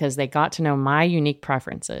because they got to know my unique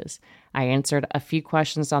preferences. I answered a few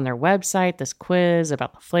questions on their website, this quiz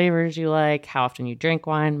about the flavors you like, how often you drink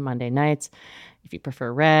wine, Monday nights, if you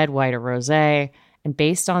prefer red, white, or rosé. And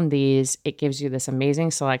based on these, it gives you this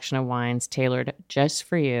amazing selection of wines tailored just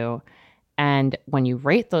for you. And when you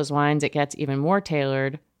rate those wines, it gets even more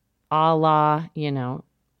tailored, a la,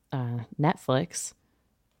 Netflix.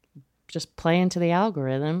 Just play into the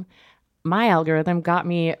algorithm. My algorithm got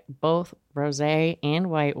me both rosé and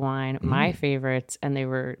white wine, my favorites, and they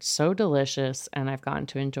were so delicious, and I've gotten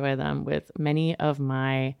to enjoy them with many of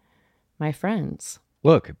my friends.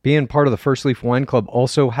 Look, being part of the First Leaf Wine Club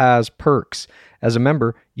also has perks. As a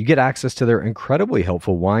member, you get access to their incredibly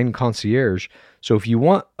helpful wine concierge. So if you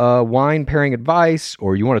want wine pairing advice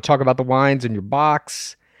or you want to talk about the wines in your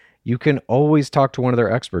box, you can always talk to one of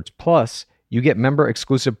their experts. Plus, you get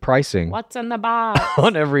member-exclusive pricing. What's in the box?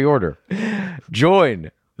 On every order.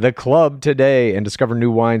 Join the club today and discover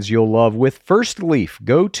new wines you'll love with First Leaf.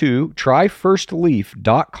 Go to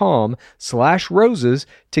tryfirstleaf.com/roses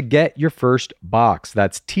to get your first box.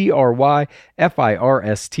 That's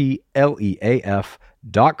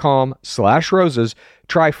tryfirstleaf.com/roses.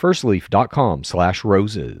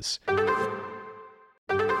 Tryfirstleaf.com/roses.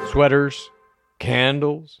 Sweaters,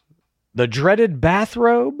 candles, the dreaded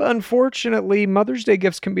bathrobe. Unfortunately, Mother's Day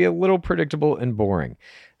gifts can be a little predictable and boring.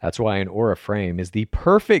 That's why an Aura frame is the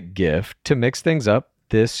perfect gift to mix things up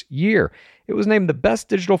this year. It was named the best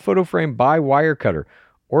digital photo frame by Wirecutter.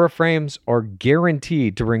 Aura frames are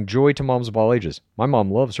guaranteed to bring joy to moms of all ages. My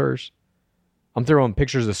mom loves hers. I'm throwing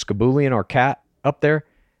pictures of Skaboolian, our cat, up there.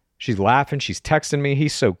 She's laughing. She's texting me.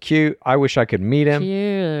 He's so cute. I wish I could meet him.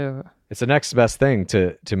 Cute. It's the next best thing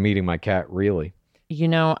to meeting my cat, really.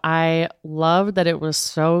 I love that it was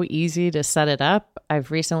so easy to set it up. I've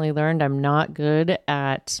recently learned I'm not good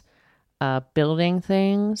at building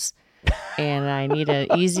things, and I need an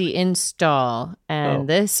easy install. And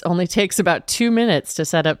this only takes about 2 minutes to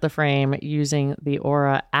set up the frame using the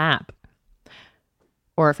Aura app.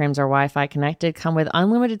 Aura frames are Wi-Fi connected, come with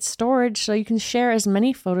unlimited storage, so you can share as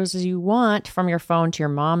many photos as you want from your phone to your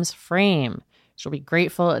mom's frame. She'll be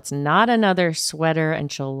grateful it's not another sweater,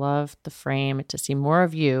 and she'll love the frame to see more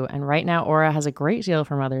of you. And right now, Aura has a great deal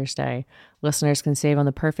for Mother's Day. Listeners can save on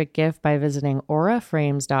the perfect gift by visiting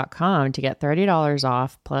auraframes.com to get $30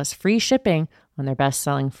 off plus free shipping on their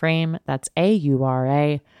best-selling frame. That's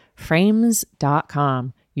AURA,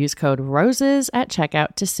 frames.com. Use code ROSES at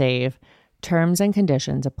checkout to save. Terms and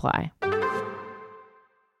conditions apply.